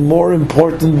actually be more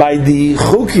important by the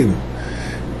Chukim,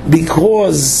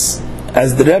 because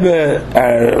as the Rebbe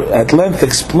at length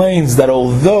explains, that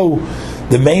although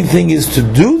the main thing is to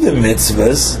do the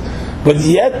mitzvahs, but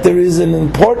yet there is an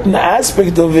important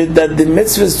aspect of it, that the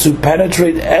mitzvahs to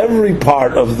penetrate every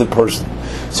part of the person.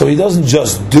 So he doesn't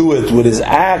just do it with his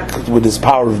act, with his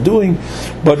power of doing,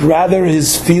 but rather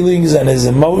his feelings and his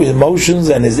emotions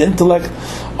and his intellect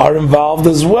are involved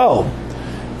as well.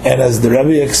 And as the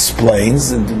Rebbe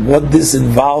explains, what this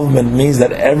involvement means,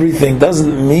 that everything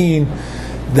doesn't mean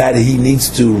that he needs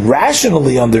to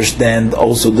rationally understand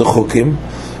also the chukim,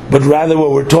 but rather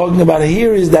what we're talking about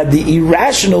here is that the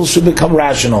irrational should become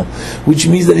rational, which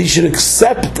means that he should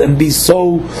accept and be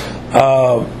so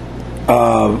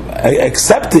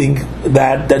accepting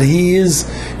that he is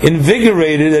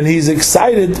invigorated and he's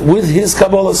excited with his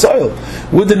Kabbalah soil,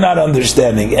 with the not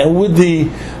understanding and with the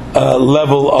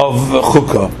level of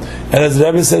chukah. And as the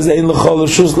Rebbe says,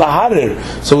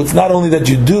 so it's not only that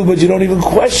you do, but you don't even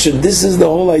question. This is the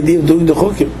whole idea of doing the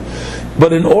chukim.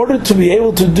 But in order to be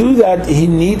able to do that, he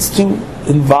needs to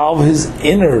involve his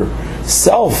inner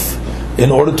self.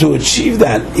 In order to achieve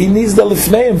that, he needs the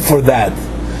lifneim for that.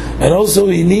 And also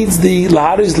he needs the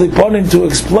laharis liponim to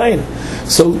explain.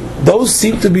 So those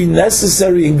seem to be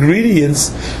necessary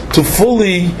ingredients to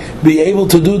fully be able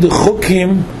to do the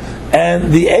chukim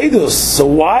and the edus. So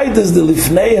why does the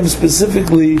lifneim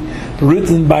specifically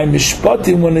written by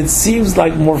mishpatim, when it seems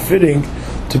like more fitting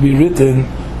to be written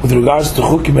with regards to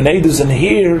chukim and edus, and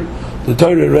here the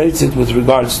Torah writes it with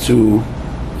regards to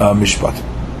mishpatim.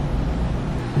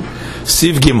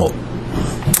 Siv Gimel.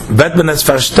 wird man es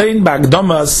verstehen bei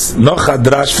Akdomas noch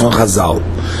Hadrash von Chazal.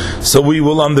 So we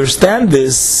will understand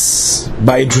this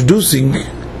by introducing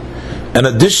an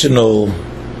additional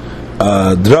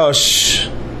drash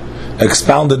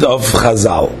expounded of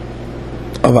Chazal,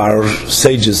 of our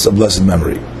sages of blessed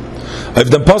memory. I've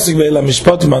done passing Ve'ela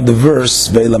Mishpatim on the verse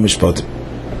Ve'ela Mishpatim.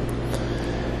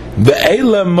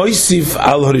 Ve'ela Moisif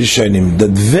al Horishonim.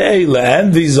 That Ve'ela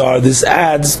and these are, this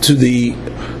adds to the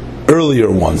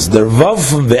earlier ones. The Vav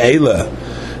from Ve'ela,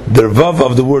 the Vav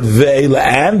of the word Ve'ela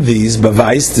and these,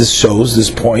 Bavais, this shows, this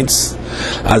points,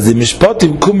 as the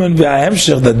Mishpatim Kumen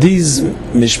Ve'ahemshech, that these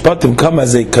Mishpatim come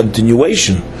as a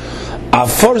continuation, a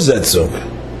Forsetzung,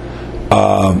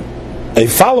 a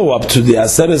follow-up to the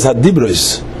Aseres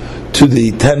HaDibros, to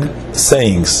the 10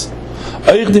 sayings.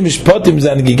 Also,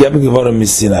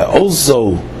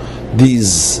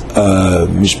 these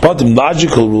Mishpatim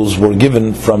logical rules were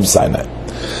given from Sinai.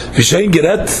 As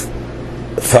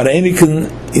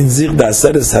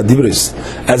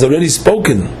already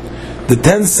spoken, the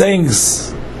 10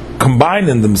 sayings combine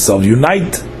in themselves,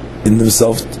 unite in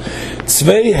themselves,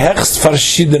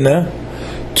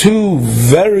 two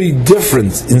very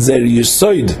different in their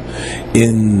Yesoid,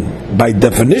 by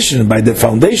definition, by the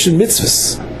foundation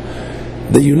mitzvahs.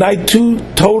 They unite two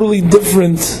totally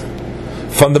different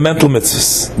fundamental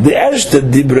mitzvahs. The Ershte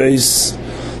Dibreis,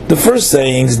 the first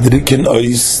sayings, Driken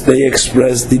Ois, they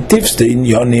express the Tifste in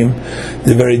Yonim,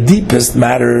 the very deepest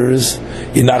matters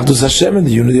in Achdus Hashem and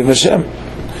the unity of Hashem.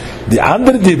 The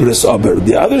andere Dibres aber,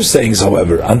 the other sayings,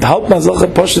 however,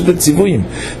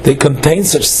 they contain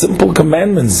such simple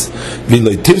commandments,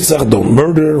 don't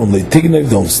murder,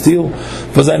 don't steal.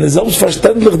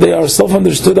 They are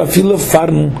self-understood, even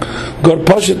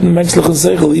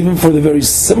for the very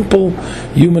simple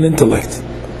human intellect.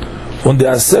 Und the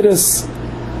Aseres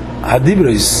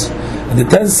Hadibres, the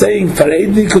 10 saying,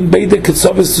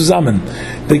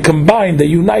 they combine, they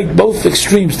unite both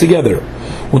extremes together.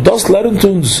 And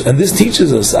this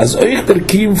teaches us as that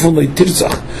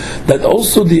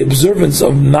also the observance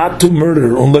of not to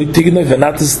murder and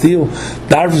not to steal,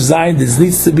 this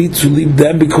needs to be to leave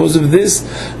them because of this,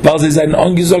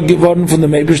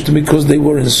 because they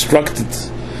were instructed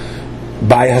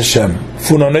by Hashem.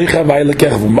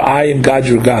 I am God,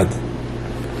 your God.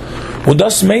 And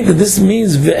thus meant that this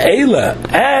means Ve'ela,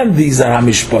 and these are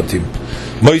Hamishpatim.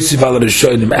 Moisiv al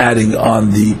Rishonim, adding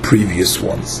on the previous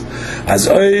ones. As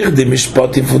the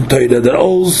Mishpatim from Torah, that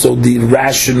also the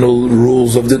rational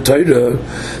rules of the Torah,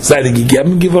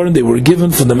 they were given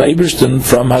from the Eibishter,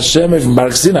 from Hashem, from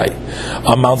Baruch Sinai,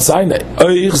 on Mount Sinai.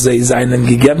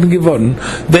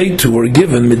 They too were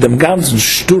given with them ganzen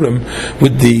Sturm,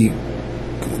 with the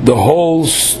whole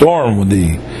storm, with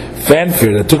the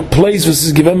fanfare that took place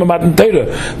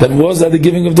that was at the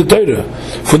giving of the Torah.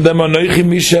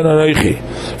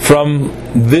 From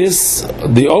this,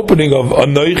 the opening of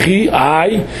Anoichi,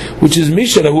 I, which is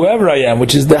Misha, whoever I am,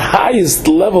 which is the highest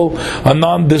level, a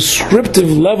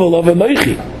non-descriptive level of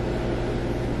Anoichi.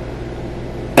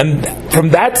 And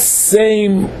from that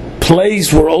same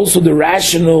place were also the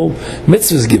rational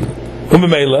mitzvahs given.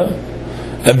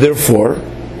 And therefore,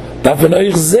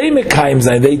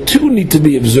 they too need to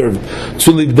be observed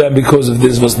to leave them because of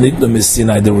this was nit no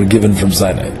Sinai, they were given from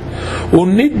Sinai.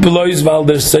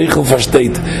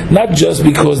 Not just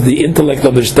because the intellect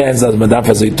understands as Madaf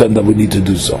Hazaiton that we need to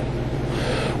do so.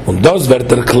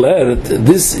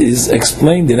 This is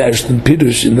explained in Ashton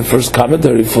Pirush in the first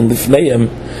commentary from Lifneim,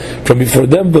 from before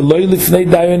them,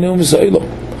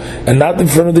 and not in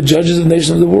front of the judges of the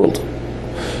nation of the world.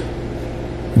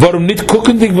 Warum nicht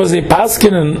kukendig was a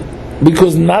paskinen?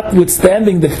 Because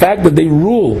notwithstanding the fact that they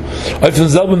rule in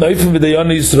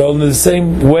the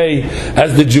same way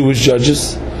as the Jewish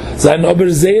judges, but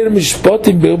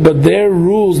their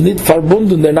rules nicht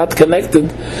verbunden, they're not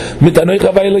connected with I'm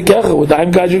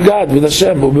God your God, with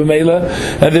Hashem,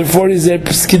 and therefore is their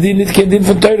pskidin nicht kein din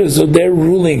von Torah. So their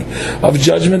ruling of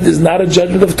judgment is not a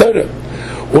judgment of Torah.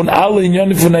 Und alle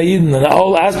Inyonim von Ayiden and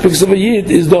all aspects of a Yid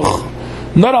is doch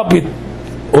not up it.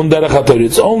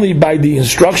 It's only by the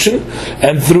instruction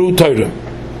and through Torah.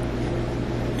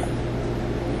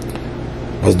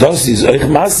 This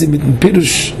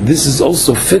is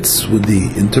also fits with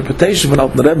the interpretation of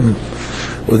Alter Rebbe,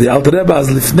 or the Alter Rebbe as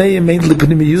Lifnei meant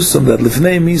Lipnimiyusam, that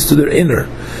Lifnei means to their inner.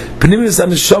 Pnimiyus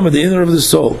and Neshama, the inner of the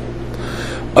soul.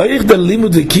 Also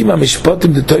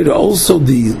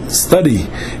the study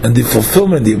and the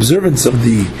fulfillment, the observance of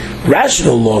the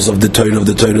rational laws of the Torah,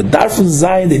 Darfun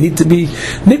Zayin, they need to be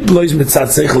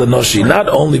not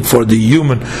only for the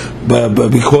human, but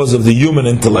because of the human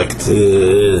intellect,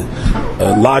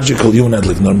 logical human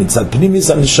intellect, nor mitzat pnimis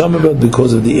and neshama, but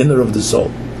because of the inner of the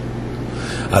soul.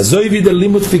 Just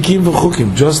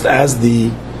as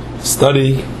the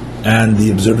study and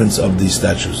the observance of these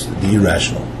statutes, the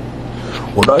irrational.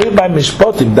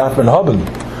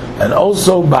 And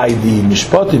also by the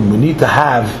mishpatim, we need to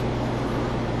have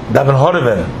daven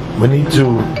haraven. We need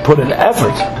to put an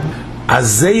effort.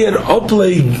 Azeir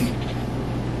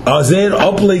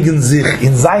oplegen sich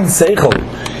in sein seichel,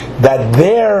 that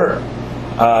they're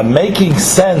making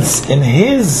sense in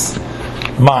his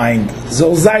mind.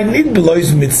 So sein nit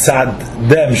belois mitzad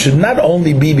them should not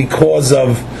only be because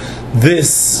of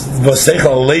this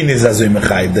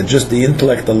that just the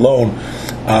intellect alone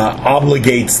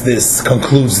obligates this,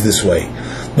 concludes this way.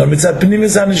 But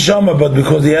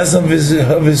because the essence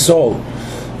of his soul,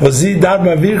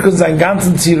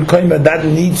 that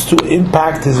needs to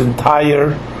impact his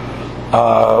entire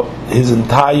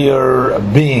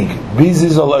being.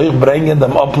 Bringing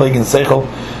them up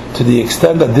to the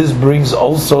extent that this brings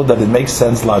also that it makes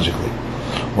sense logically.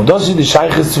 And this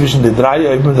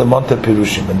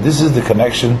is the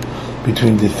connection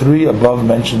between the three above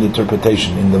mentioned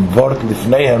interpretation in the word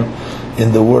lifnehem,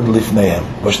 in the word lifnehem,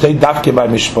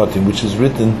 which is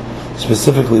written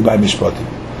specifically by mishpatim.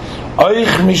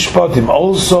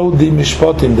 Also the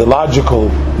mishpatim, the logical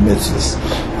mitzvahs,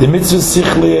 the mitzvahs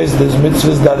sichliyos, there's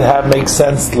mitzvahs that make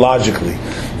sense logically.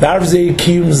 Their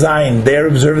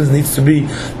observance needs to be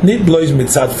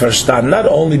not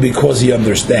only because he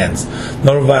understands,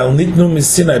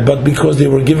 but because they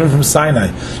were given from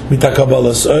Sinai,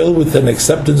 with an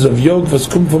acceptance of yog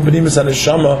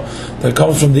that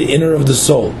comes from the inner of the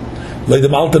soul, like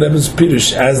the Alter Rebbe's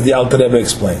Pirush, as the Alter Rebbe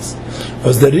explains.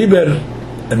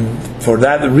 And for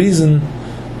that reason,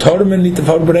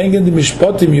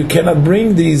 you cannot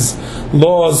bring these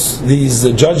laws, these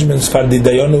judgments for the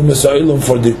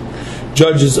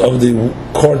judges of the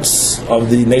courts of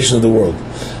the nation of the world.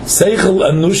 Seichel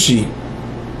Anushi,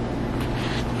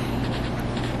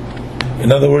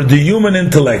 in other words, the human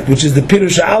intellect, which is the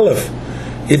Pirush Aleph,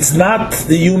 it's not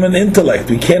the human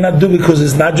intellect. We cannot do, because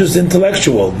it's not just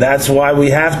intellectual. That's why we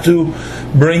have to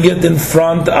bring it in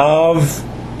front of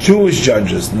Jewish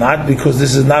judges, not because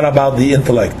this is not about the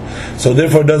intellect. So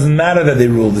therefore it doesn't matter that they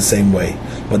rule the same way.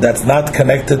 But that's not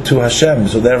connected to Hashem.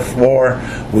 So therefore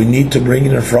we need to bring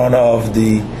it in front of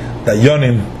the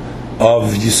Yonim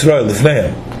of Yisrael,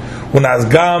 Lifneim. When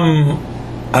Azgam,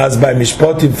 as by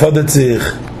Mishpatim Fodetzich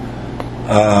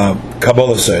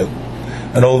Kabbalah Soil.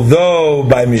 And although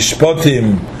by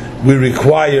Mishpatim we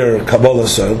require Kabbalah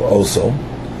Soil also,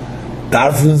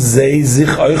 darfen sie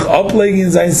sich euch ablegen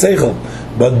in sein Seichel.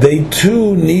 But they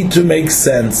too need to make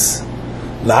sense.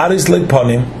 Laharis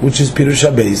lepanim, which is Pirush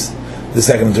HaBeis, the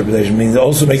second interpretation, means it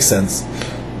also makes sense.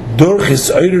 Durch his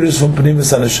oiris from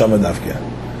pnimis haneshama davke,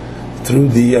 through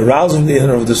the arousal of the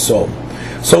inner of the soul.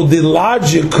 So the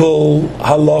logical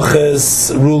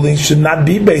halachas ruling should not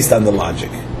be based on the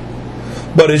logic,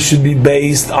 but it should be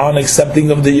based on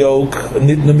accepting of the yoke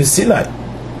nitnu misinai.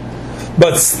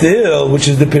 But still, which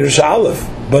is the Pirush Aleph,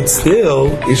 but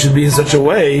still, it should be in such a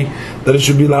way that it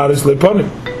should be Laharis Leponim.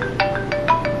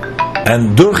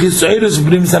 And Durch Yisraelis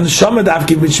Brims Haneshama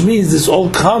Davke, which means this all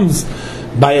comes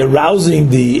by arousing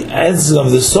the essence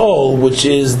of the soul, which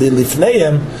is the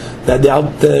Lifneim that the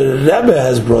Alter Rebbe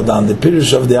has brought down, the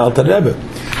Pirush of the Alter Rebbe.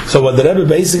 So what the Rebbe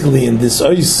basically in this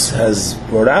Ois has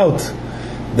brought out,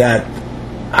 that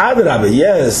Adrabah,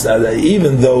 yes,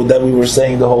 even though that we were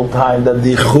saying the whole time that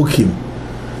the Chukim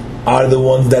are the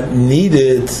ones that need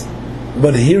it,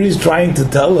 but here he's trying to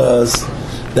tell us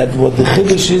that what the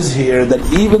Chiddush is here, that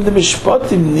even the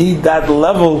Mishpatim need that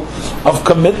level of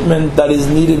commitment that is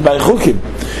needed by Chukim.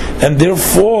 And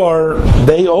therefore,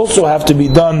 they also have to be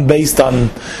done based on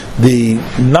the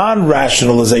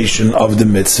non-rationalization of the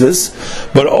mitzvahs,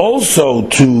 but also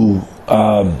to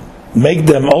make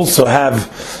them also have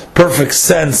perfect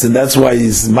sense, and that's why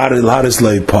he's Maril Haris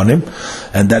Leiponim,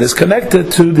 and that is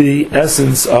connected to the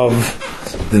essence of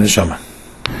the Neshama.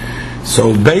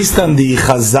 So based on the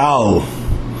Chazal,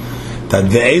 that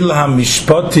the Eilah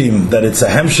Mishpatim, that it's a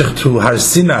Hemshech to Har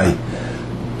Sinai,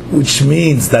 which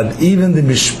means that even the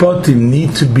Mishpatim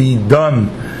need to be done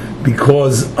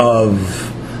because of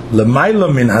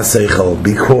Lamaila Min HaSeichel,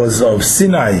 because of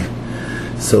Sinai.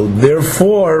 So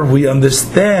therefore we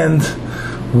understand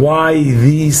why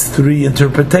these three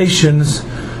interpretations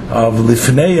of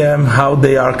Lifneim, how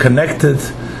they are connected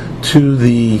to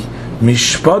the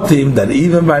Mishpatim, that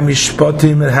even by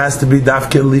Mishpatim it has to be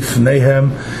Dafke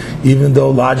Lifneihem, even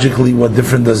though logically what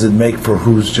difference does it make for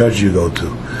whose judge you go to.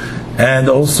 And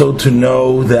also to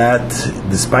know that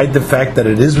despite the fact that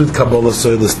it is with Kabbalah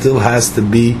Soil, it still has to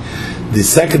be the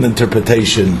second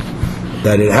interpretation,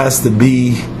 that it has to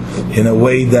be in a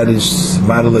way that is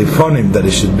maralefonim, that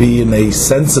it should be in a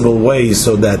sensible way,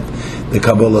 so that the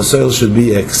Kabbalah soil should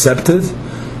be accepted,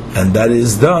 and that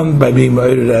is done by being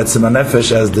ma'ored etzem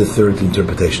hanefesh as the third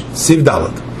interpretation. Siv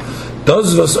Dalet.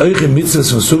 Does was euch in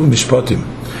mitzvahs von Sugim Mishpatim.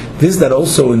 This that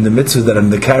also in the mitzvahs that are in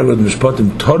the category of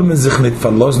Mishpatim, tormen sich nit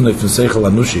verlassen auf den Seichel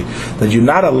Anushi, that you're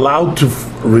not allowed to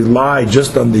rely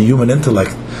just on the human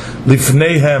intellect.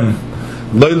 Lifneihem,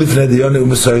 loy lifnei diyoni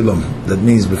u'mesoylom. That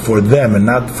means before them and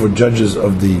not for judges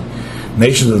of the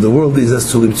nations of the world, is as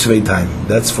to live tzvei time.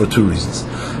 That's for two reasons.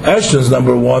 Ashton's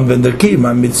number one, when the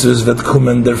kima mitzvahs that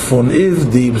kumen derfun,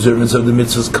 if the observance of the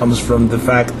mitzvahs comes from the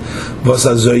fact was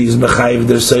azoy is mechayiv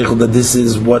der seichel, that this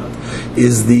is what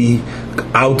is the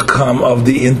outcome of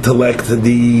the intellect,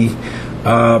 the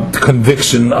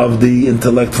conviction of the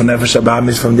intellect from nefesh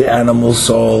abamis, from the animal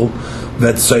soul,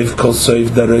 that soif kol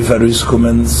soif der reif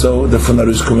kumen, so the fun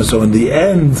kumen. So in the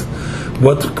end,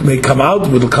 what may come out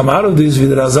will come out of this,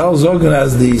 with Razal Zogan,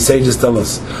 as the sages tell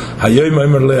us. Hayoim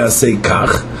omer le asay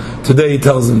kach. Today he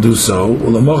tells them do so.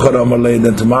 Ulamachar omer le,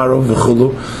 then tomorrow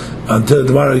v'chulu. Until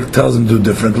tomorrow he tells them do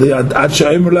differently. Until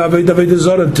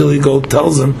he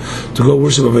tells them to go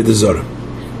worship Avodah Zarah.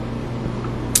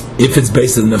 If it's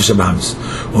based on the Nefesh HaBahamis.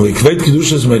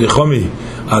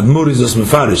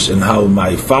 And how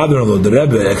my father-in-law, the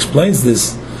Rebbe, explains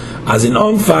this as in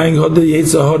onfang the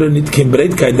Yetzer Hara nit kim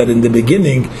breitkeit, that in the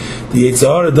beginning the Yetzer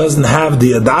Hara doesn't have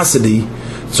the audacity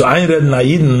to einreden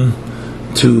Aiden,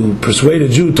 to persuade a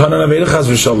Jew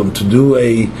to do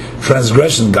a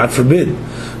transgression, God forbid.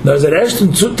 Now, as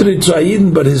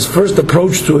but his first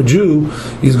approach to a Jew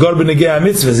is Gorben Negei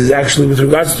mitzvahs, is actually with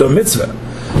regards to a mitzvah.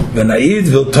 When Aid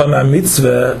will turn a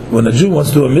mitzvah, when a Jew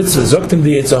wants to do a mitzvah, sagt him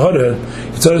the Yetzer Hara,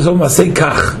 say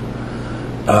kach.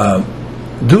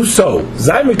 Do so.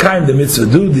 Sei mekayim the mitzvah,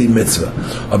 do the mitzvah.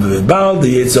 The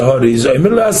Yetzer Hara is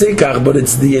but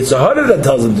it's the Yetzer Hara that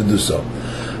tells him to do so.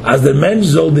 As the mensch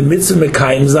soll the mitzvah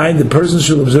mekayim sein, the person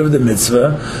should observe the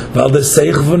mitzvah, while the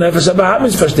seichel von nefesh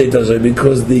habahamis versteht also,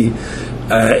 because the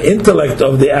intellect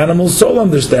of the animal soul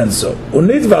understands so. Und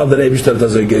nicht weil der Eibishter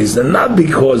das so geist, and not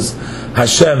because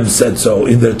Hashem said so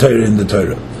in the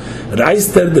Torah.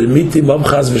 Reister der mitim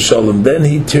obchaz v'sholem, then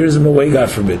he tears him away, God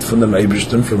forbid, from the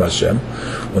Eibishter, from Hashem.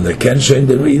 When they can show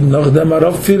them noch dem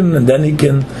araufführen, and then he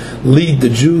can lead the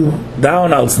Jew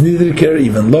down als niedriger,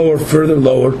 even lower, further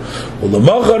lower. And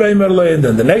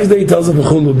then the next day he tells him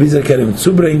bizer kerim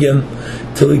zubringen,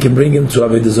 till he can bring him to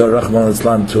Avodah Zarah, Rahman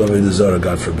al-Islam, to Avodah Zarah,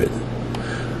 God forbid.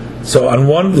 So on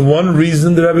the one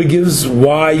reason the Rebbe gives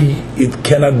why it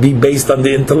cannot be based on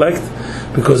the intellect,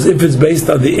 because if it's based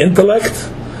on the intellect,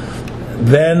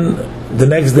 then the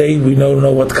next day we don't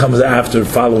know what comes after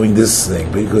following this thing,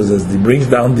 because as he brings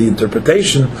down the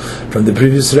interpretation from the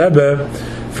previous Rebbe,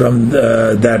 from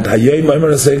that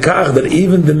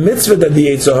even the mitzvah that the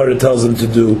Yetzer Hara tells him to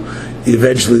do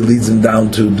eventually leads him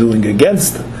down to doing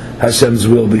against Hashem's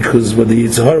will, because what the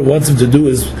Yetzer Hara wants him to do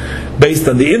is based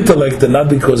on the intellect and not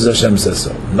because Hashem says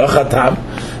so.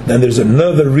 Then there's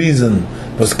another reason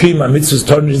that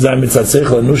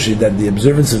the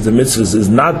observance of the mitzvahs is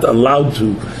not allowed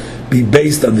to be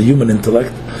based on the human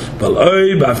intellect,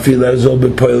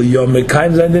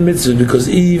 because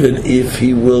even if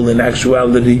he will in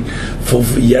actuality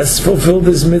fulfill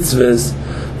these mitzvahs,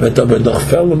 but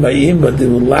they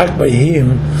will lack by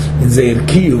him in their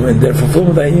kiyum and their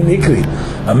fulfillment.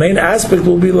 A main aspect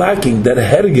will be lacking, that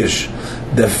hergish,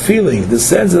 the feeling, the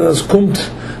sense that has kommt,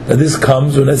 that this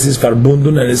comes when it is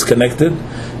verbunden and is connected.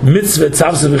 Mitzvah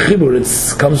tzavse v'chibur, it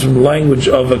comes from the language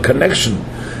of a connection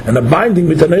and a binding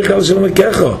with I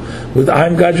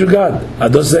am God your God.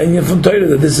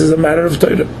 That this is a matter of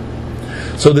Torah.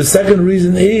 So the second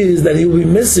reason is that he will be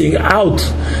missing out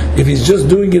if he's just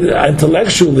doing it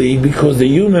intellectually, because the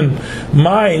human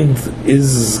mind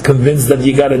is convinced that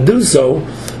you got to do so.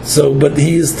 But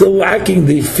he is still lacking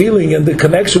the feeling and the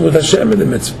connection with Hashem in the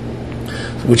mitzvah,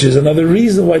 which is another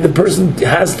reason why the person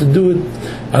has to do it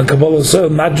on Kabbalah soil,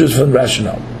 not just from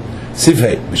rationale.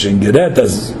 Sifhei, which in Geret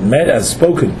as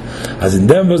spoken, as in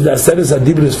them was the Aseres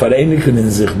Adibris Fareinikin in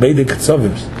sich beide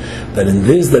Ketzovims, that in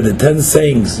this, that the 10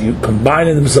 sayings, you combine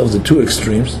in themselves the two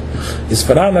extremes, is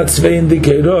Faranat Tzvei in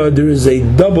Dikeirah, there is a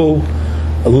double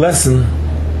lesson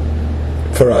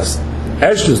for us.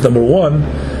 Ashtus, number one,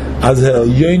 as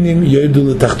Yonim Yodu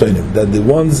L'Tachtoinim, that the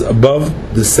ones above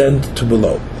descend to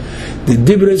below. The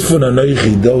Dibres Fun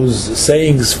Anoichi, those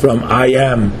sayings from I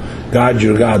am God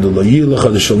your God,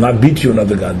 they shall not beat you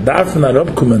another God.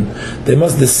 They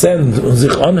must descend und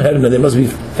sich anhören, they must be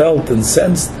felt and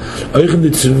sensed. Also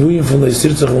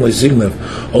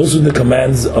the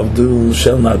commands of du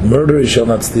shall not murder, you shall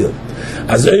not steal.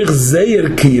 As euch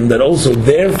sehr kiem, that also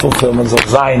their fulfillments of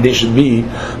Zion they should be,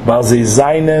 weil sie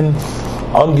seinen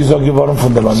angesagt geworden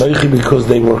von dem Anochi, because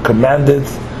they were commanded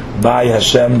by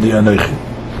Hashem the Anochi.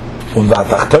 Und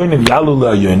v'atachtonim yalu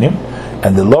la'yonim,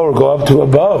 and the lower go up to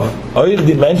above. Euch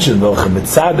dimension, welchem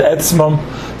mitzad etzmam,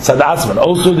 tzad atzman.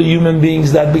 Also the human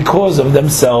beings that because of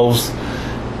themselves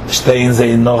stehen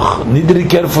sie noch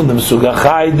niedriger von dem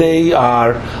Sugachai, they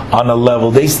are on a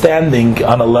level, they standing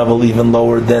on a level even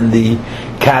lower than the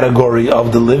category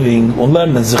of the living. Und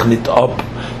lernen sich nicht ab,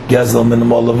 gezel min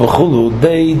mola v'chulu.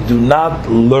 They do not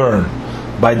learn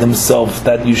by themselves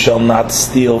that you shall not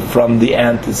steal from the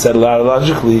ant, etc.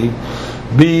 Logically,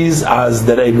 bees as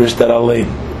the Eibrish that are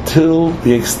till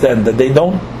the extent that they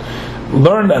don't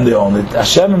learn and they own it.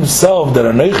 Hashem himself, that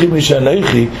Anochi Misha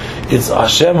Anochi, it's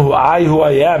Hashem who I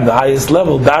am, the highest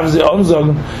level. Darvzi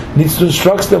Onzog needs to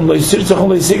instruct them,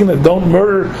 don't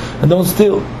murder and don't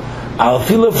steal.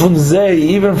 Al-Fila from Zay,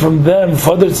 even from them,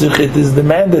 it is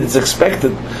demanded, it's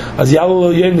expected. As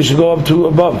Yalul Yom, they should go up to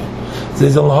above. They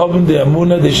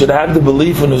should have the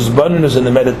belief in Uzbanus and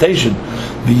the meditation,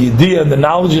 the Yidiyah and the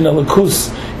knowledge in Alakus,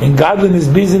 in godliness,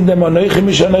 being them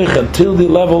until the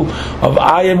level of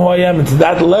I am who I am, and to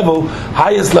that level,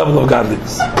 highest level of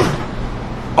godliness.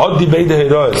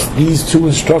 These two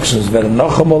instructions,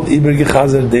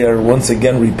 they are once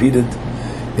again repeated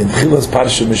in Chilas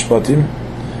Parsha Mishpatim,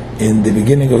 in the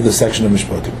beginning of the section of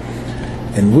Mishpatim,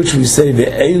 in which we say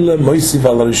these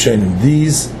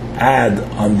add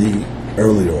on the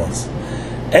earlier ones.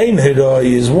 Ein Hira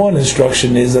is one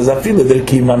instruction is as afila der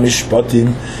kima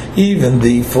mishpatim, even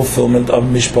the fulfillment of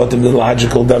mishpatim, the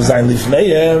logical dav zayin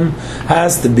lifneihem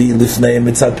has to be lifneihem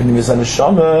mitzat pnimis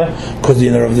haneshama, because the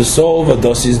inner of the soul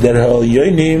vados is der hel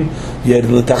yonim yer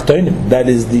letachtonim. That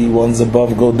is the ones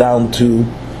above go down to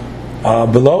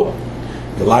below.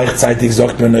 At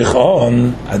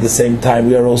the same time,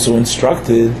 we are also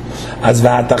instructed as the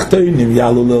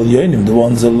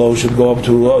ones below should go up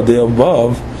to the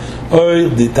above.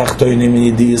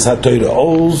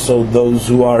 Also, those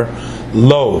who are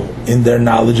low in their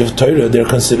knowledge of Torah, they're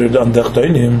considered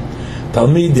Tachtonim.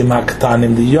 Talmidim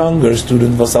Aktanim, the younger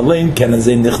student,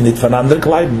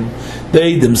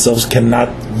 they themselves cannot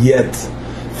yet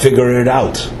figure it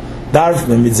out.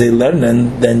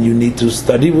 Lernen, then you need to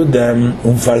study with them.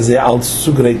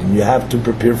 You have to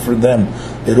prepare for them.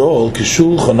 It all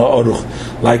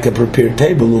like a prepared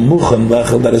table,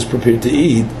 that is prepared to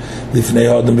eat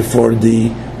before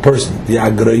the person. The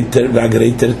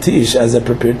agreiter tish as a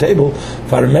prepared table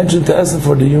for mentioned to us and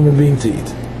for the human being to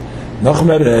eat.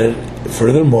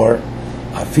 Furthermore,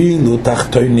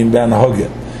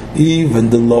 even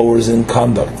the lowers in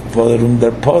conduct.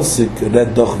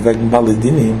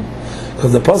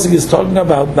 Because the pasuk is talking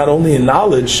about not only in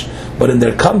knowledge but in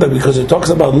their conduct, because it talks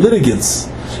about litigants.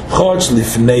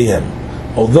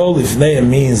 Although lifneihem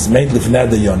means made lifnei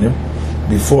dayanim,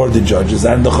 before the judges,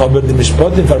 and the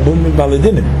mishpatim farbun min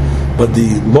balidinim. But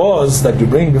the laws that you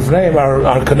bring bifneim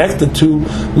are connected to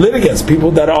litigants, people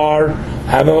that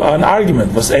have an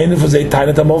argument.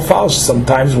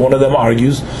 Sometimes one of them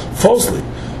argues falsely.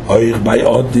 Also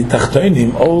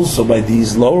by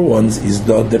these lower ones is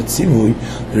there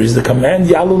is the command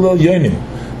Yalul Yonim,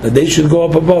 that they should go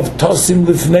up above, Tosim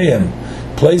Lifneim,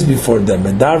 place before them,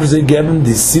 and Darvze Geben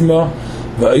the Sima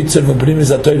Va'itzer V'Primis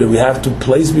HaTorah. We have to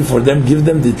place before them, give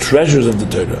them the treasures of the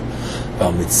Torah.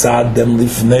 Mitzad them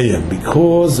Lifneim,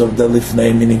 because of the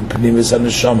Lifneim, meaning Primis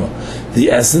HaNeshama,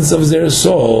 the essence of their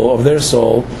soul,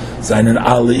 Zainen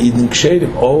Ale Eden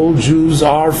Kshedim. All Jews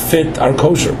are fit, are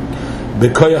kosher.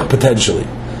 Bekoyach potentially.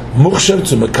 Mukhshav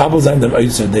to Makabal Zayin Dem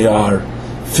Oitzer, they are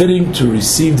fitting to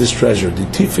receive this treasure. The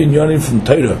Tifin Yonim from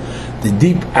Torah, the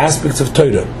deep aspects of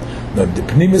Torah. Now the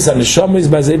Pnimis HaNeshama is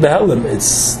by Zei Behelim,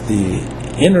 it's the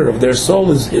inner of their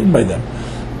soul is hidden by them.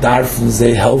 Darfen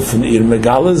Zei helfen Ir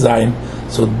Megala Zayin,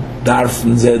 so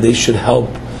Darfen Zei, they should help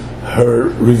her,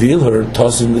 reveal her,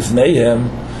 Tosim Lifneihem,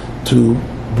 to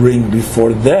bring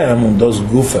before them on those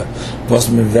gufa was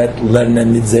mevet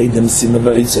lernen mit zeidem sima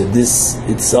va'itzer. This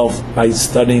itself, by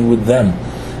studying with them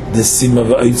this sima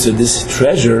va'itzer, this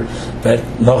treasure that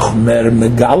noch mer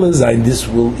megala zayin, this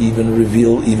will even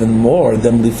reveal even more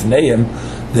them lifneim,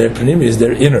 their pnimis,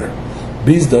 their inner.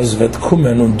 Bis das vet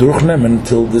kumen und durchnehmen,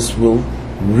 until this will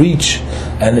reach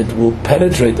and it will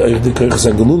penetrate euch de koiches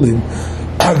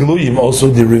aglulim, also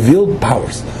the revealed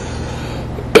powers.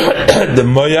 The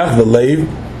moyach, the leiv,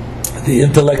 the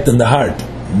intellect and the heart.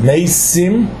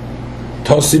 Meisim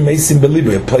Tosim Meisim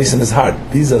Belibo, a place in his heart.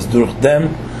 These are durch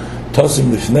them,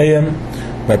 Tosim Lifneim,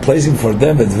 by placing for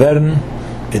them Vedvern,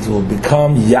 it will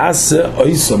become Yase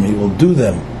Oisom, he will do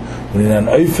them in an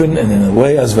oifen and in a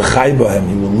way as V'chai Bahem,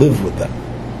 he will live with them.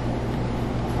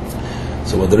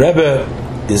 So what the Rebbe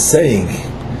is saying,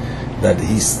 that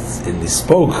he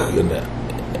spoke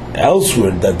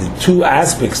elsewhere, that the two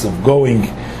aspects of going,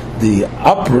 the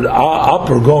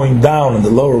upper going down and the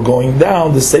lower going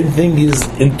down, the same thing is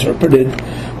interpreted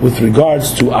with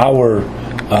regards to our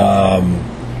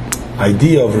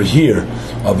idea over here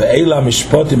of Eila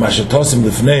Mishpatim Ashatosim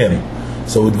Lifneim.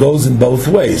 So it goes in both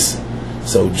ways.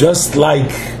 So just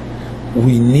like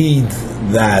we need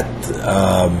that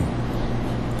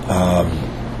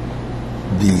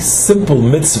the simple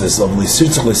mitzvahs of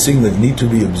L'Sirtzach L'Signav need to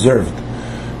be observed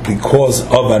because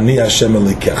of Ani Hashem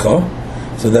Elikecha,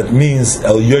 so that means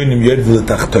El Yonim Yod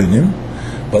V'Letachtonim.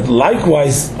 But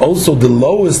likewise, also the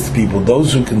lowest people,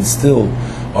 those who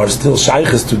are still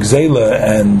shayches to Gzela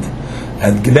and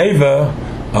Gneva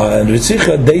and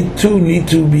Ritzicha, they too need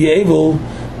to be able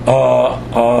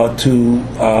to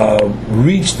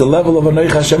reach the level of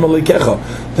Anoich Hashem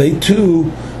Elikecha. They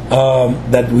too,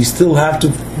 that we still have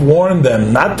to warn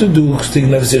them not to do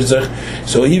Stignev Sirtzach.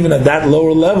 So even at that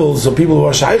lower level, so people who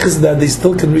are shayches that they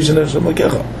still can reach Anoich Hashem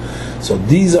Elikecha. So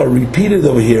these are repeated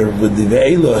over here with the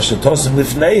Ve'elu Hashatosim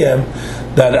Lifneihem,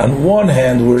 that on one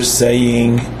hand we're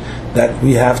saying that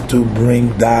we have to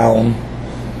bring down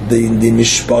the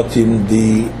Mishpatim,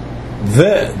 the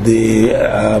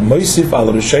Moisif al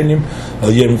Rishonim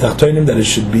al Yom Tachtonim, that it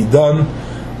should be done,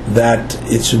 that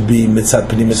it should be Mitzat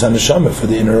Pnimis HaNeshama, for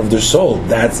the inner of their soul.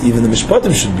 That's even the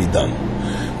Mishpatim should be done.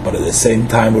 But at the same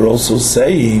time, we're also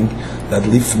saying that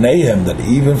Lifneihem, that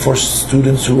even for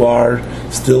students who are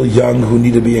still young, who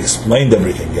need to be explained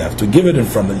everything, you have to give it in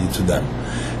front of you to them.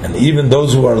 And even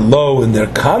those who are low in their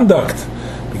conduct,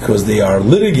 because they are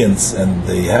litigants and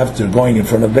they're going in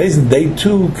front of Beis Din, they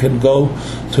too can go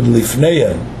to the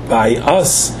Lifneihem by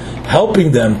us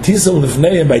helping them, Tisal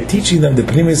Lifneihem, by teaching them the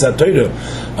Pnimis HaTorah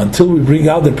until we bring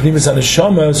out the Pnimis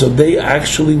HaNeshama, so they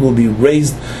actually will be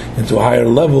raised into a higher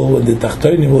level, and the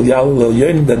Tachtonim will Yalul El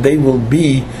Yonim, that they will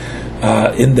be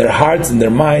in their hearts and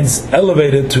their minds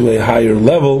elevated to a higher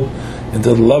level, into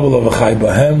the level of a Chai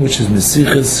Bahem, which is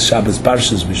Mesiches Shabbos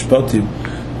Parshas Mishpatim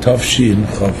Tavshin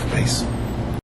Chav Beis.